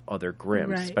lot of other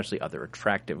Grimms, especially other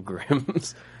attractive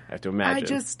Grimms, I have to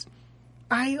imagine.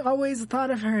 I always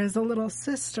thought of her as a little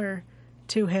sister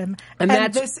to him, and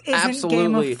this isn't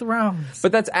Game of Thrones.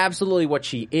 But that's absolutely what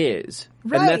she is,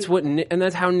 right. and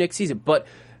that's how Nick sees it. But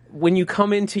when you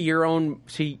come into your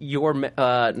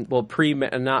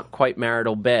not quite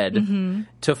marital bed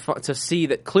to see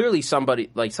that clearly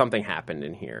something happened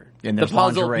in here. And the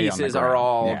puzzle pieces are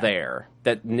all Yeah. there.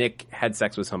 That Nick had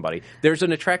sex with somebody. There's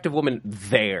an attractive woman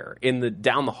there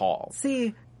down the hall.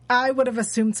 See, I would have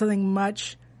assumed something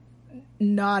much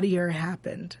naughtier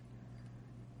happened.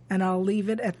 And I'll leave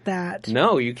it at that.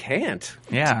 No, you can't.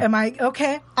 Yeah. Am I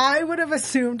okay? I would have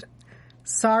assumed.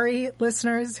 Sorry,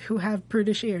 listeners who have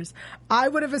prudish ears. I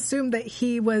would have assumed that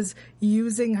he was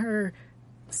using her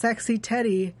sexy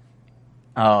teddy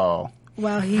Oh.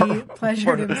 while he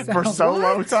pleasured himself. For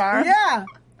solo time? Yeah.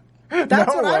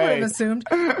 That's No what I would way. have assumed.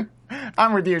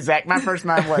 I'm with you, Zach. My first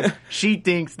mind was, she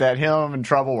thinks that him and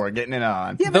Trouble were getting it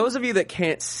on. Yeah, Those of you that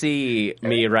can't see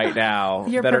me right now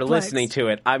You're that are perplexed. listening to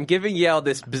it, I'm giving Yale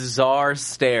this bizarre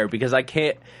stare because I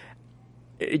can't.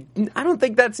 I don't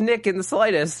think that's Nick in the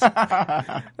slightest.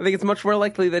 I think it's much more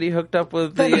likely that he hooked up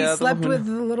with But the. he slept with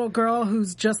the little girl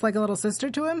who's just like a little sister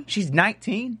to him. She's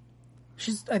 19?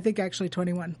 She's, I think, actually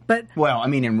 21. But Well, I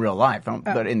mean, in real life.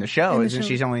 But in the show, In the isn't show.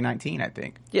 she's only 19, I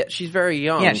think. Yeah, she's very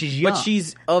young. Yeah, she's young. But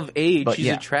she's of age. But she's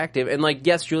yeah. attractive. And, like,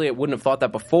 yes, Juliet wouldn't have thought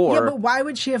that before. yeah, but why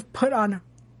would she have put on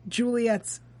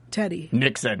Juliet's teddy?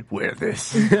 Nick said, wear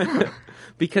this.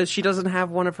 Because she doesn't have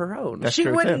one of her own. She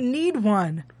true, wouldn't too. need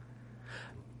one.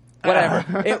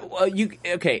 Whatever.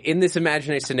 Okay, in this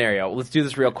imaginary scenario, let's do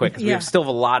this real quick because we Yeah. still have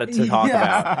a lot to talk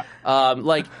Yeah. about.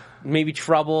 Like, maybe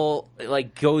Trouble,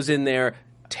 like, goes in there,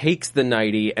 takes the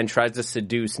nightie, and tries to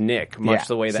seduce Nick, much Yeah,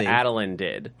 the way that see. Adeline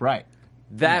did. Right.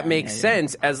 That makes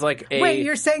sense as, like, a... Wait,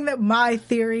 you're saying that my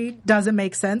theory doesn't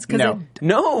make sense? Because No.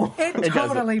 No! it doesn't.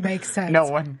 totally makes sense. No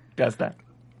one does that.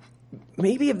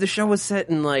 Maybe if the show was set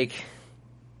in, like...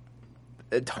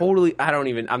 Totally... I don't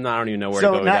even know where to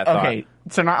go So with that thought. okay.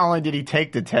 So not only did he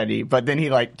take the teddy, but then he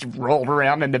like rolled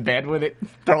around into bed with it,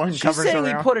 throwing She's covers saying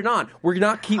around. he put it on. We're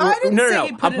not keep. I didn't no. say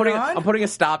he put it on. I'm putting a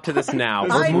stop to this now.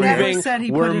 We're I moving. never said he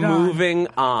put we're it on. moving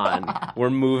on. We're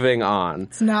moving on.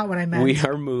 It's not what I meant. We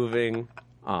are moving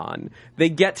on. They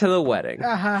get to the wedding.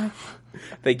 Uh-huh.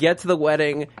 They get to the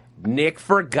wedding. Nick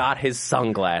forgot his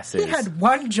sunglasses. He had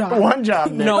one job. One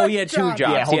job, Nick. no, he had two job.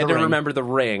 jobs. Yeah, he hold had the to ring. remember the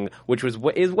ring, which is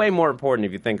way more important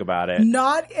if you think about it.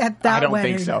 Not at that I don't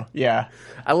wedding. think so. Yeah.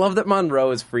 I love that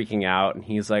Monroe is freaking out, and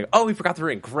he's like, "Oh, we forgot the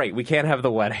ring. Great, we can't have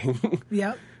the wedding."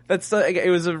 Yep. That's it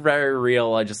was a very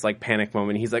real, just like panic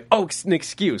moment. He's like, "Oh, an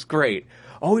excuse, great.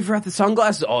 Oh, we forgot the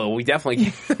sunglasses. Oh, we definitely."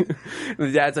 Can't.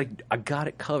 The dad's like, "I got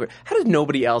it covered." How does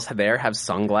nobody else there have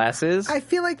sunglasses? I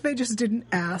feel like they just didn't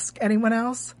ask anyone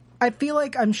else. I feel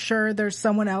like I'm sure there's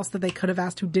someone else that they could have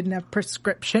asked who didn't have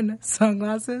prescription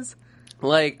sunglasses.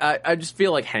 Like, I just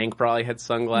feel like Hank probably had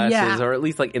sunglasses, Yeah. or at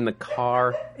least like in the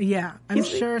car. Yeah, I'm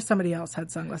sure somebody else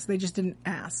had sunglasses. They just didn't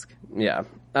ask. Yeah.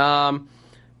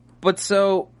 But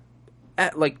so,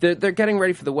 they're getting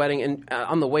ready for the wedding, and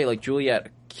on the way, like, Juliet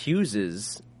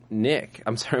accuses Nick.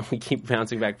 I'm sorry, we keep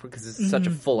bouncing back because it's such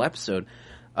a full episode.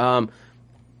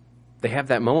 They have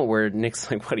that moment where Nick's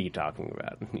like, "What are you talking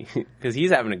about?" Because he's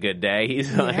having a good day.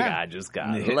 He's like, "I just got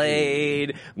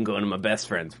laid. I'm going to my best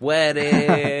friend's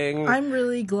wedding." I'm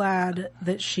really glad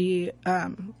that she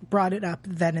brought it up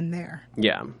then and there.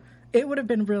 Yeah. It would have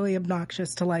been really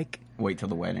obnoxious to like Wait till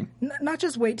the wedding. not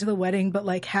just wait to the wedding, but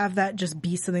like have that just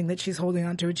be something that she's holding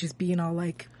on to and she's being all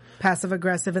like passive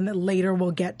aggressive, and that later we'll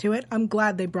get to it. I'm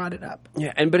glad they brought it up.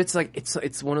 Yeah, but it's like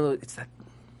it's one of the it's that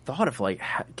thought of like,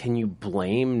 can you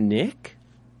blame Nick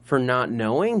for not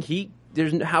knowing?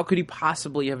 How could he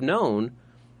possibly have known?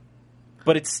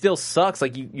 But it still sucks.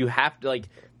 Like you have to, like,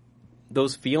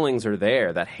 those feelings are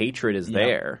there. That hatred is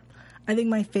there. I think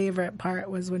my favorite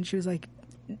part was when she was like,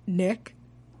 "Nick,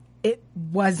 it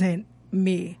wasn't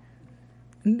me,"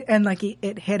 and like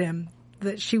it hit him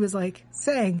that she was like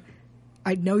saying,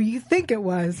 "I know you think it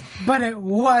was, but it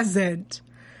wasn't."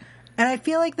 And I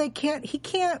feel like he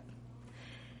can't.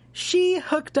 She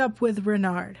hooked up with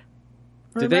Renard.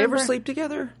 Did they ever Remember? sleep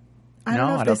together? I don't No,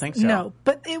 know if I don't think so. No,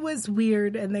 but it was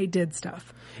weird, and they did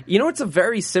stuff. You know, it's a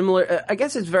very similar. I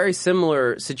guess it's a very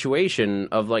similar situation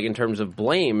of like in terms of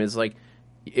blame is like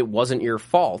it wasn't your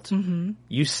fault. Mm-hmm.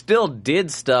 You still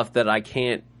did stuff that I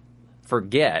can't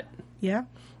forget. Yeah.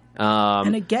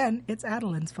 And again, it's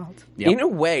Adeline's fault. Yep. In a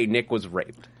way, Nick was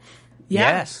raped.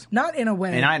 Yeah. Yes. Not in a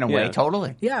way. And in a way, Yeah.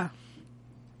 totally. Yeah.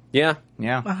 Yeah,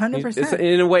 100%.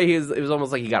 In a way, it was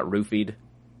almost like he got roofied.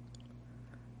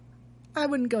 I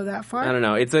wouldn't go that far. I don't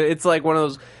know. It's like one of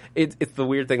those. It's the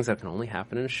weird things that can only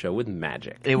happen in a show with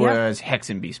magic. It was Hex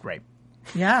and Beast rape.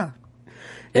 Yeah.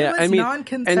 It was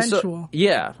non-consensual. And so,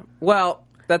 yeah. Well,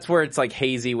 that's where it's like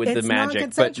hazy with It's the magic,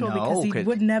 non-consensual but because he 'cause-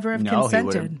 would never have no, he consented.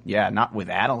 would've- Yeah, not with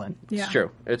Adeline. Yeah. it's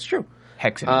true. It's true.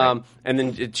 Hex and rape. And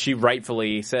then she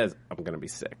rightfully says, "I'm going to be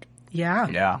sick." Yeah.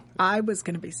 Yeah. I was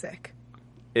going to be sick.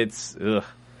 It's ugh.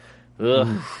 So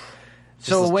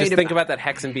just wait a think mi- about that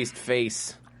Hex and Beast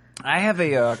face. I have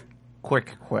a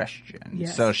quick question.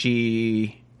 Yes. So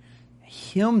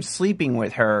him sleeping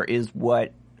with her is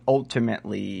what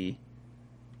ultimately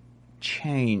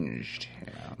changed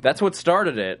him. That's what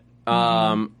started it.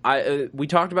 We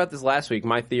talked about this last week.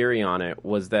 My theory on it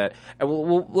was that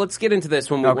let's get into this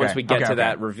once we get to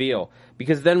that reveal,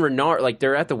 because then Renard, like,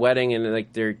 they're at the wedding and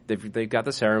like they've got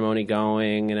the ceremony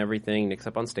going and everything. Nick's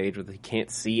up on stage he can't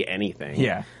see anything.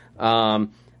 Yeah. And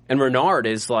Renard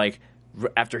is like,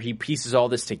 after he pieces all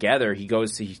this together, he's gone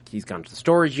to the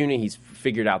storage unit. He's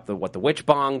figured out what the witch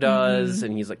bong does,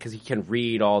 and he's like, because he can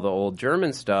read all the old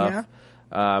German stuff.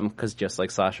 Yeah. Because just like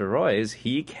Sasha Roy's,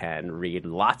 he can read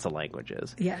lots of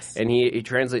languages. Yes. And he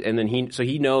translates, and then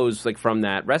he knows, like, from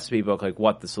that recipe book, like,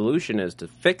 what the solution is to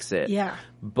fix it. Yeah.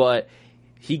 But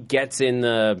he gets in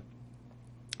the...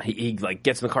 He like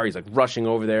gets in the car. He's like rushing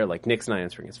over there. Like, Nick's not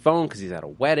answering his phone because he's at a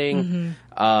wedding.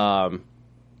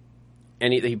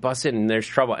 And he busts in and there's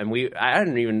trouble. And I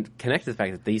hadn't even connected the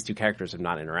fact that these two characters have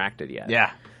not interacted yet.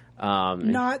 Yeah.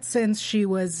 Not since she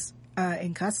was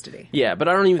in custody. Yeah, but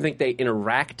I don't even think they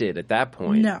interacted at that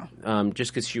point. No.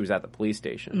 Just because she was at the police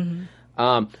station.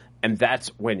 And that's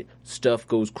when stuff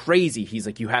goes crazy. He's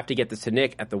like, you have to get this to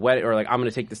Nick at the wedding, or like, I'm going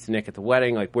to take this to Nick at the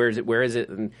wedding. Like, where is it?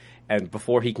 And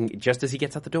before he can, just as he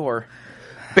gets out the door,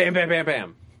 bam, bam, bam,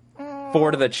 bam,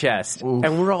 4 to the chest. Oof.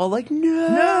 And we're all like,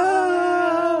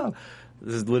 no!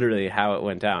 This is literally how it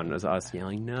went down. It was us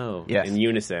yelling no in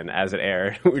unison as it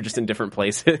aired. We were just in different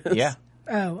places. Yeah.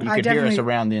 Oh, you could hear us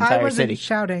around the entire I wasn't city.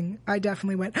 Shouting. I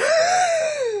definitely went.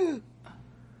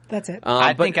 That's it.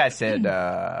 I think I said.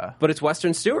 But it's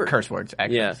Weston Stewart. Curse words,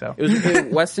 actually. Yeah. So.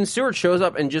 Weston Stewart shows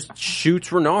up and just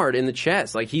shoots Renard in the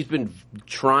chest. Like, he's been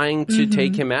trying to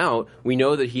take him out. We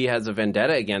know that he has a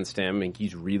vendetta against him, and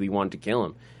he's really wanted to kill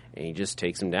him. And he just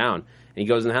takes him down. And he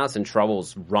goes in the house, and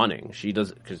Trouble's running. She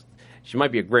does, because she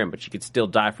might be a Grimm, but she could still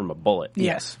die from a bullet.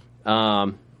 Yes.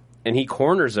 And he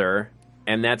corners her.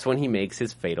 And that's when he makes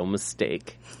his fatal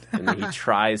mistake. And then he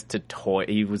tries to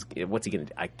what's he going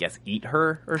to do? I guess eat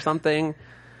her or something?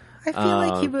 I feel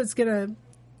like he was going to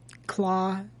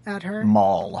claw at her.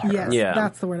 Maul her. Yes,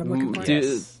 that's the word I'm looking for.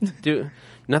 Do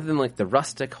nothing like the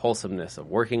rustic wholesomeness of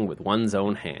working with one's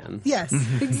own hands. Yes,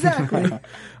 exactly.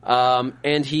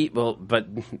 But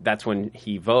that's when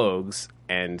he vogues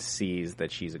and sees that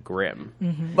she's a Grimm.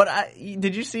 But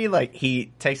did you see, like,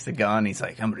 he takes the gun, he's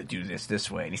like, I'm going to do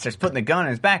this way, and he starts putting the gun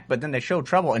in his back, but then they show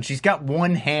Trouble, and she's got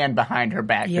one hand behind her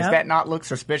back. Yep. Does that not look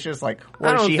suspicious? Like, what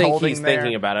I don't is she think holding he's there?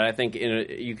 thinking about it. I think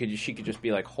she could just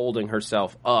be, like, holding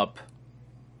herself up.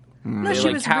 No, she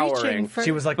like was cowering. reaching for...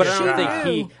 She was like, But I don't She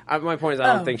think knew. my point is,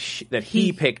 I don't think that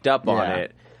he picked up on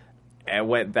it.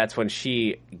 And that's when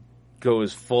she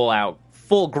goes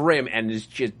full Grimm, and is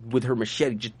just with her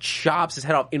machete just chops his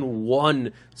head off in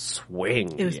one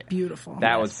swing. It was beautiful.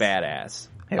 That was badass.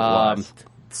 It was.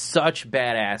 Such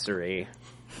badassery.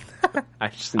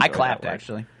 I clapped,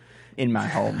 actually, in my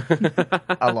home,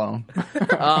 alone.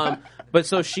 But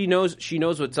so she knows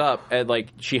what's up, and like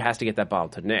she has to get that bottle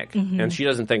to Nick, and she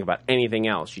doesn't think about anything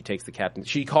else. She takes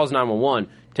she calls 911,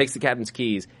 takes the captain's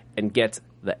keys, and gets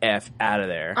the F out of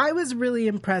there. I was really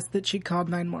impressed that she called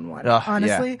 911. Ugh,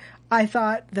 Honestly, yeah. I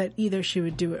thought that either she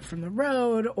would do it from the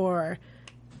road or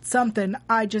something.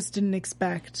 I just didn't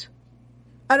expect...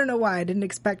 I don't know why. I didn't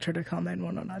expect her to call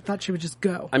 911. I thought she would just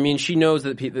go. I mean, she knows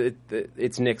that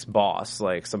it's Nick's boss,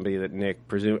 like somebody that Nick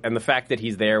presumes. And the fact that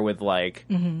he's there with, like,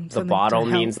 the bottle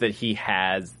means that he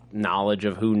has knowledge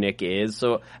of who Nick is.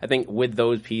 So I think with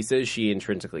those pieces, she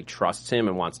intrinsically trusts him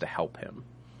and wants to help him.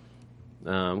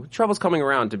 Trouble's coming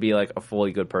around to be, like, a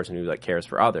fully good person who, like, cares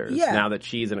for others. Yeah. Now that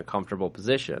she's in a comfortable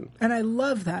position. And I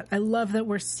love that. I love that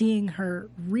we're seeing her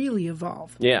really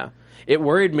evolve. Yeah. It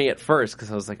worried me at first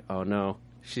because I was like, oh, no.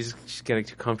 She's getting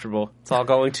too comfortable. It's all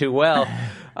going too well.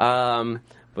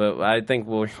 But I think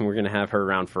we're going to have her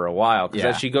around for a while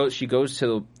because she goes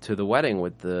to the wedding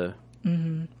with the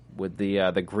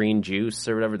green juice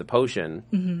or whatever, the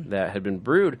potion that had been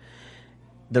brewed.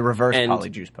 The reverse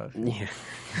polyjuice potion. Yeah.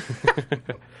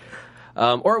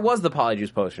 Or it was the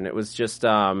polyjuice potion. It was just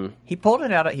he pulled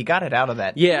it out. He got it out of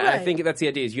that. Yeah, Right. I think that's the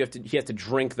idea. Is he has to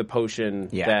drink the potion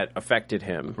that affected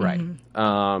him.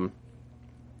 Right.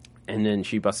 And then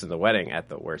she busted the wedding at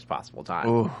the worst possible time.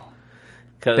 Ooh.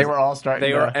 They were all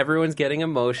starting everyone's getting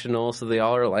emotional, so they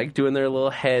all are like doing their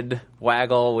little head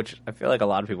waggle, which I feel like a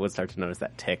lot of people would start to notice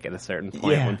that tick at a certain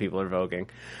point when people are voguing.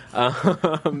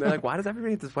 They're like, why does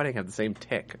everybody at this wedding have the same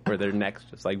tick where their necks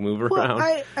just like move around?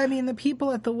 Well, I mean, the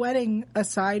people at the wedding,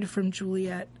 aside from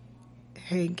Juliet,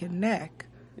 Hank, and Nick,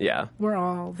 were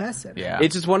all vested. Yeah.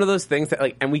 It's just one of those things that,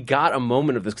 like, and we got a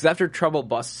moment of this, because after Trouble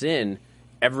busts in,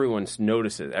 everyone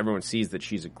notices, everyone sees that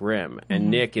she's a Grimm, and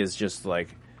Nick is just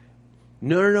like,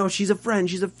 no, she's a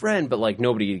friend. But, like,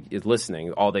 nobody is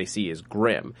listening. All they see is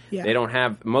Grimm. Yeah. They don't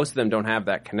have, most of them don't have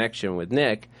that connection with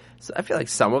Nick. So I feel like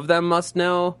some of them must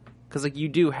know. Because, like, you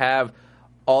do have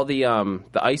all the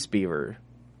Ice Beaver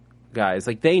guys.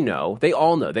 Like, they know. They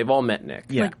all know. They've all met Nick.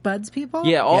 Yeah. Like Bud's people?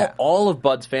 Yeah, all of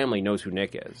Bud's family knows who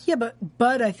Nick is. Yeah, but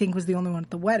Bud, I think, was the only one at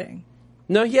the wedding.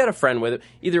 No, he had a friend with him.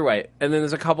 Either way. And then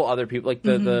there's a couple other people, like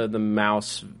the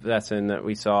mouse Vesson that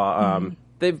we saw.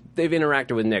 They've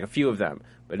interacted with Nick, a few of them.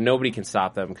 But nobody can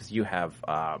stop them because you have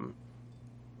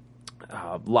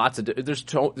lots of... There's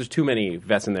too many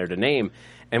Vesson there to name.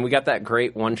 And we got that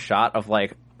great one shot of,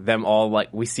 like, them all, like,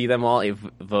 we see them all in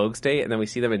Vogue state, and then we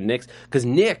see them in Nick's, because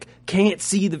Nick can't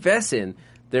see the Vesson.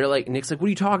 They're like, Nick's like, what are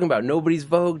you talking about? Nobody's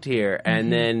Vogued here.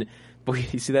 And then, boy,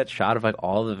 you see that shot of, like,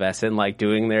 all the Vesson, like,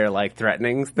 doing their, like,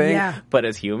 threatenings thing, but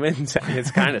as humans?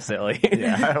 It's kind of silly.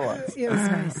 Yeah, it was. It was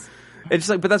nice. It's just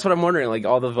like, but that's what I'm wondering, like,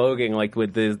 all the voguing, like,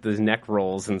 with the neck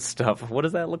rolls and stuff. What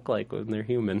does that look like when they're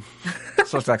human?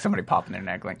 So it's like somebody popping their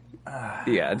neck, like,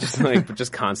 Yeah,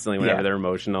 just constantly, whenever they're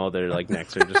emotional, their, like,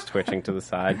 necks are just twitching to the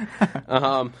side.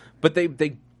 But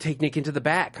they take Nick into the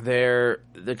back there,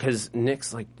 because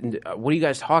Nick's like, what are you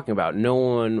guys talking about? No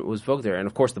one was vogued there. And,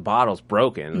 of course, the bottle's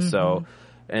broken, so...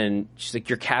 And she's like,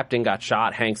 your captain got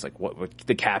shot. Hank's like, what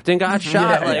the captain got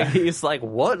shot? He's like,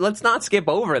 what? Let's not skip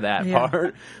over that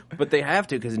part. But they have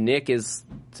to, because Nick is,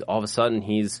 all of a sudden,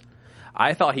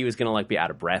 I thought he was going to, like, be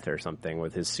out of breath or something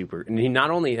with his super... And he not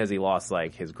only has he lost,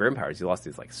 like, his Grimm powers, he lost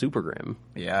his, like, super Grimm.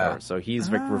 Yeah. So he's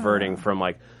reverting from,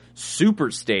 like,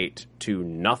 super state to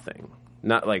nothing.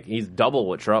 Not, like, he's double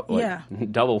what trouble...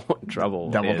 Like, double what trouble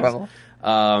double is. trouble.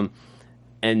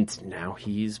 And now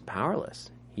he's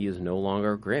powerless. He is no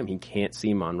longer Grimm. He can't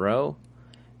see Monroe.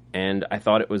 And I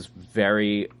thought it was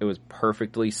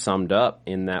perfectly summed up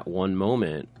in that one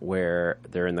moment where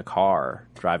they're in the car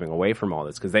driving away from all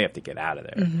this, because they have to get out of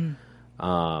there.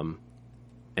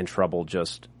 And Trouble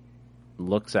just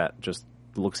looks at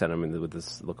him with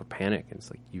this look of panic, and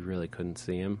it's like, you really couldn't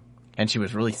see him? And she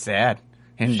was really sad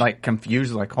and, like,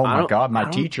 confused, like, oh my God, my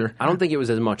teacher. I don't think it was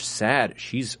as much sad.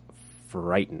 She's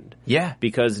frightened. Yeah.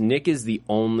 Because Nick is the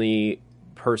only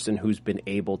person who's been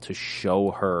able to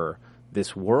show her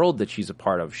this world that she's a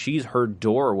part of. She's her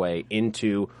doorway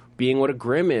into being what a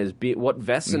Grimm is, what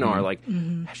Vesson are. Like,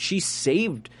 he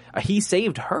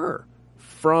saved her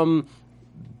from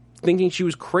thinking she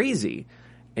was crazy.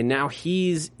 And now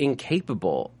he's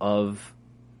incapable of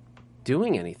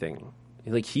doing anything.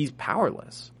 Like, he's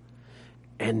powerless.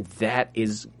 And that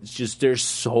is just, there's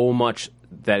so much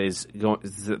that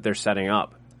they're setting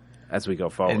up as we go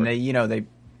forward. And they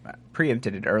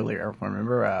preempted it earlier.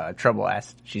 Remember, Trouble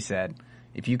asked, she said,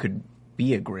 if you could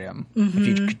be a Grimm, if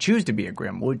you could choose to be a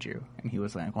Grimm, would you? And he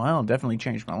was like, well, it'll definitely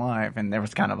change my life. And there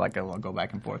was kind of like a go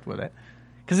back and forth with it.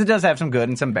 Because it does have some good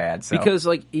and some bad. So. Because,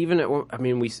 like,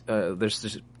 there's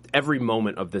just, every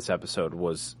moment of this episode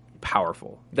was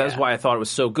powerful. That's why I thought it was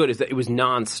so good, is that it was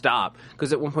nonstop.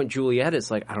 Because at one point, Juliet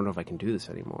is like, I don't know if I can do this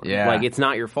anymore. Yeah. Like, it's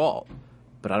not your fault,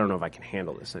 but I don't know if I can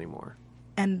handle this anymore.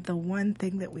 And the one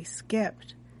thing that we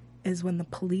skipped is when the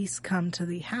police come to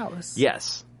the house.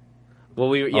 Yes. Well,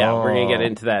 we're going to get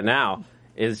into that now,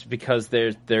 is because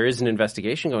there is an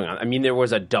investigation going on. I mean, there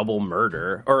was a double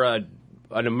murder, or a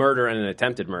murder and an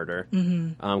attempted murder.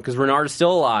 Because Renard is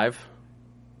still alive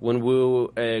when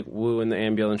Wu in the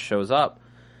ambulance shows up.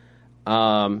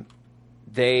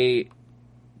 They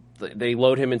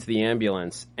load him into the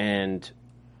ambulance, and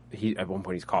at one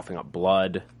point he's coughing up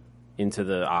blood into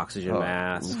the oxygen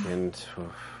mask, and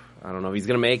I don't know if he's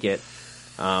going to make it.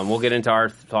 We'll get into our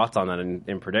thoughts on that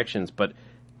in predictions, but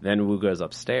then Wu goes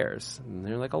upstairs, and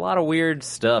there's like a lot of weird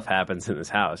stuff happens in this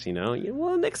house, you know?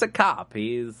 Well, Nick's a cop.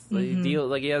 He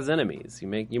has enemies. You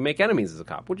make enemies as a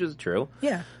cop, which is true.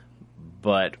 Yeah.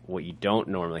 But what you don't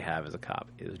normally have as a cop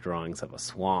is drawings of a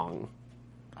swang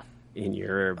in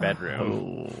your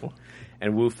bedroom. Oh.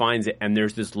 And Wu finds it, and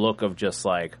there's this look of just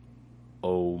like,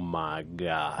 oh my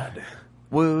God.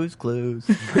 Wu's clues.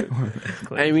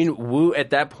 I mean, Wu,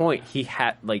 at that point, he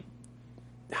had, like,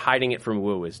 hiding it from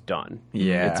Wu is done.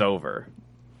 Yeah. It's over.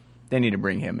 They need to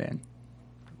bring him in.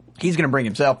 He's going to bring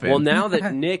himself in. Well, now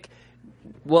that Nick...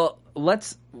 Well,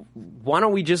 why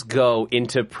don't we just go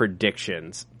into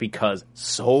predictions, because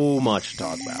so much to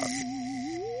talk about.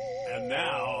 And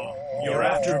now, your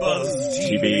AfterBuzz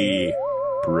TV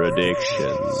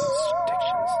predictions.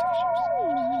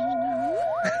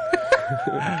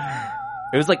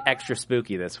 It was like extra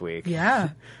spooky this week. Yeah.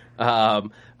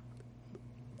 Mind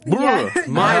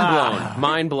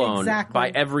blown Exactly. by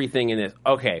everything in this.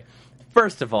 Okay,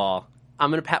 first of all, I'm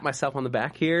going to pat myself on the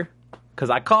back here, because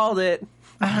I called it.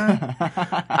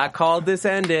 I called this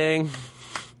ending.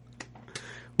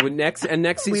 Next We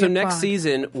season, next applaud.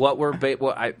 season,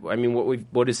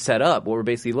 what is set up, what we're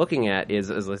basically looking at is,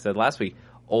 as I said last week,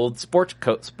 old sports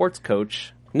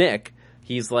coach Nick.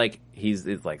 He's like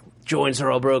joints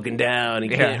are all broken down. He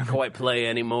can't quite play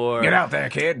anymore. Get out there,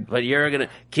 kid. But you're gonna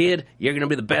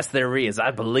be the best there is.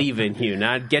 I believe in you.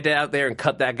 Now get out there and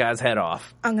cut that guy's head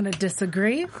off. I'm going to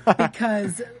disagree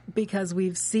because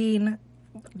we've seen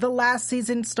the last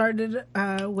season started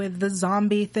with the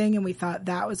zombie thing, and we thought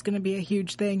that was going to be a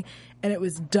huge thing, and it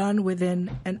was done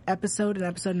within an episode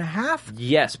and a half.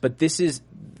 Yes, but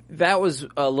that was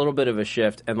a little bit of a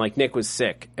shift, and like Nick was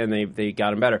sick, and they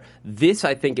got him better. This,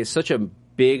 I think, is such a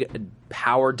big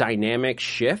power dynamic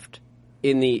shift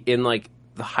in the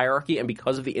hierarchy, and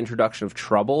because of the introduction of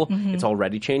Trouble, it's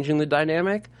already changing the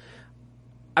dynamic.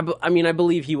 I mean, I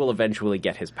believe he will eventually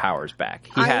get his powers back.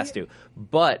 He has to,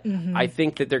 but I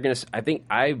think that they're going to. I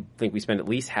think we spend at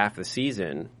least half the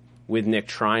season with Nick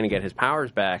trying to get his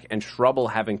powers back, and Trouble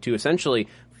having to essentially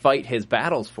fight his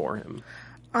battles for him.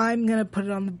 I'm going to put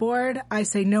it on the board. I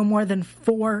say no more than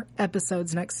 4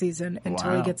 episodes next season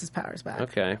until he gets his powers back.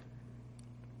 Okay.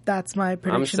 That's my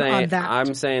prediction on that.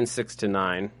 I'm saying 6 to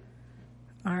 9.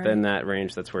 All right. Then that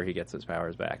range, that's where he gets his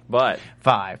powers back. But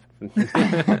 5.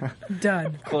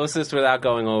 Done. Closest without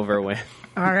going over win.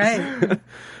 All right.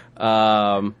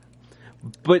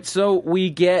 But so we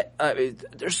get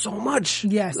there's so much.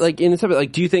 Yes. Like in this episode,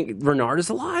 like, do you think Renard is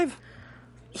alive?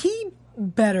 He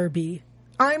better be.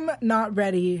 I'm not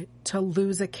ready to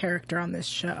lose a character on this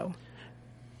show.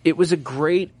 It was if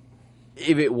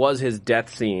it was his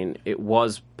death scene, it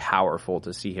was powerful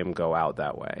to see him go out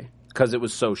that way. Because it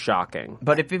was so shocking.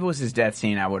 But if it was his death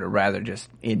scene, I would have rather just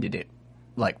ended it,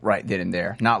 like, right then and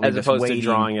there. Not leave As us opposed waiting. to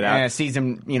drawing it out.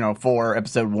 Season, 4,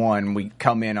 episode 1, we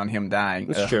come in on him dying.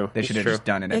 It's true. They should have It's just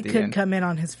done it at It the could end. come in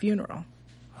on his funeral.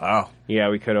 Oh, Yeah,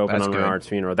 we could open That's on good. Renard's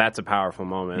funeral. That's a powerful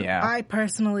moment. yeah. I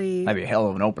personally... That'd be a hell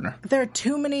of an opener. There are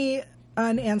too many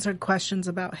unanswered questions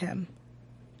about him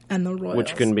and the Royals.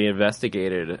 Which can be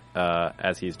investigated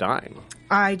as he's dying.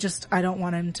 I don't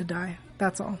want him to die.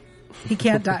 That's all. He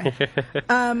can't die.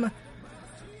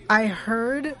 I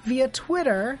heard via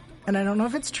Twitter, and I don't know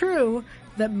if it's true,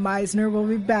 that Meisner will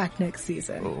be back next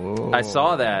season. I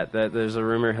saw that there's a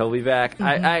rumor he'll be back.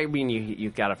 I mean, you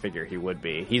got to figure he would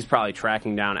be. He's probably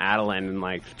tracking down Adeline and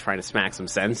like trying to smack some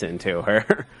sense into her.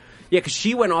 Yeah, because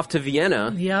she went off to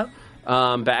Vienna. Yep.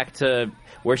 Back to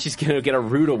where she's going to get a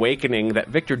rude awakening that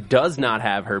Victor does not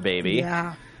have her baby.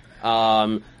 Yeah.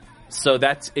 So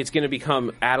it's going to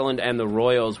become Adeline and the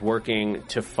Royals working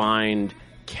to find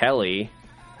Kelly.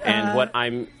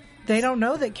 And They don't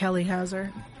know that Kelly has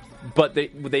her. but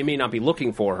they may not be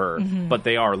looking for her, but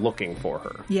they are looking for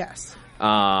her. Yes.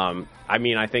 I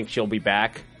mean, I think she'll be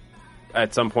back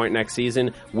at some point next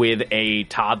season with a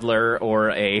toddler or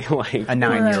a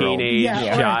 9-year-old. teenage Yeah,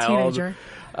 or a child. teenager.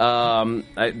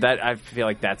 I feel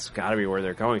like that's got to be where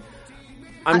they're going.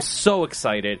 I'm so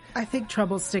excited, I think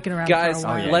Trouble's sticking around guys. for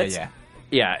a while. Let's.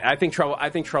 Yeah, I think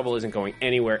Trouble isn't going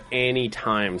anywhere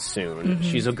anytime soon.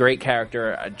 She's a great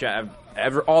character.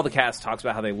 All the cast talks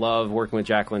about how they love working with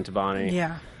Jacqueline Tabani.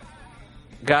 Yeah.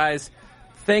 Guys,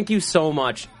 thank you so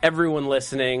much, everyone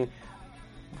listening.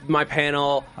 My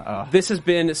panel. This has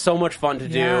been so much fun to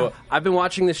do. Yeah. I've been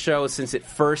watching this show since they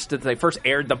first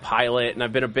aired the pilot, and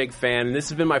I've been a big fan. And this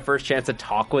has been my first chance to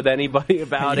talk with anybody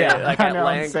about it, I at know,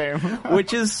 length, same.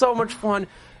 which is so much fun.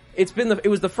 It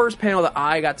was the first panel that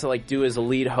I got to do as a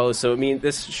lead host, so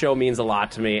this show means a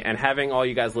lot to me. And having all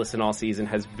you guys listen all season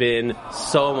has been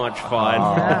so much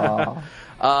fun.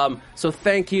 So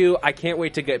thank you. I can't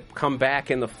wait to come back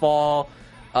in the fall.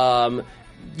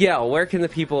 Where can the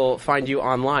people find you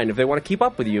online if they want to keep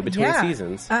up with you between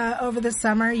seasons? Over the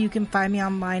summer, you can find me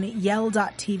online at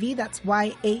yell.tv. That's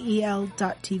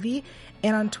YAEL.tv.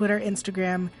 And on Twitter,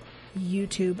 Instagram,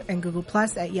 YouTube, and Google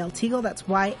Plus at Yell Teagle. That's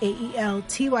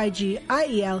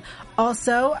YAELTYGIEL.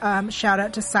 Also, shout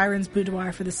out to Siren's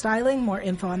Boudoir for the styling. More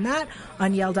info on that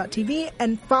on yell.tv.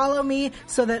 And follow me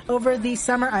so that over the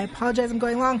summer, I apologize I'm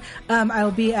going long, I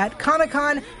will be at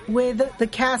Comic-Con with the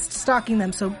cast stalking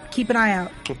them. So keep an eye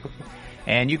out.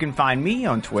 And you can find me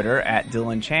on Twitter at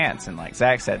Dylan Chance. And like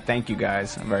Zach said, thank you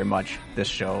guys very much. This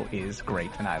show is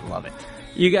great, and I love it.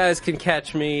 You guys can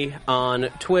catch me on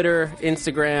Twitter,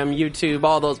 Instagram, YouTube,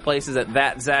 all those places at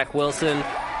That Zach Wilson.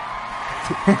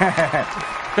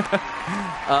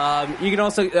 You can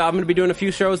also, I'm going to be doing a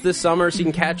few shows this summer, so you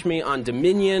can catch me on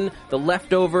Dominion, The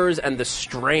Leftovers, and The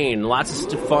Strain. Lots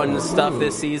of fun stuff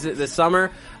this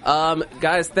summer.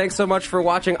 Guys, thanks so much for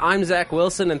watching. I'm Zach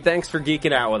Wilson, and thanks for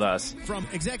geeking out with us. From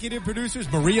executive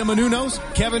producers Maria Menounos,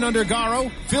 Kevin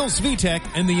Undergaro, Phil Svitek,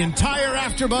 and the entire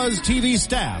AfterBuzz TV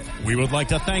staff, we would like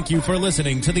to thank you for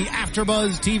listening to the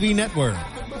AfterBuzz TV network.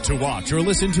 To watch or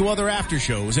listen to other after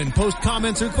shows and post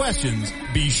comments or questions,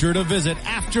 be sure to visit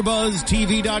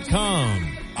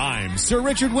AfterBuzzTV.com. I'm Sir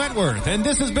Richard Wentworth, and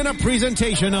this has been a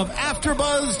presentation of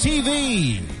AfterBuzz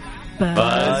TV.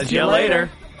 Buzz you later.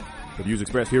 The views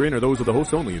expressed herein are those of the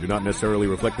hosts only and do not necessarily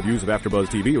reflect the views of AfterBuzz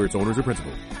TV or its owners or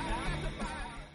principals.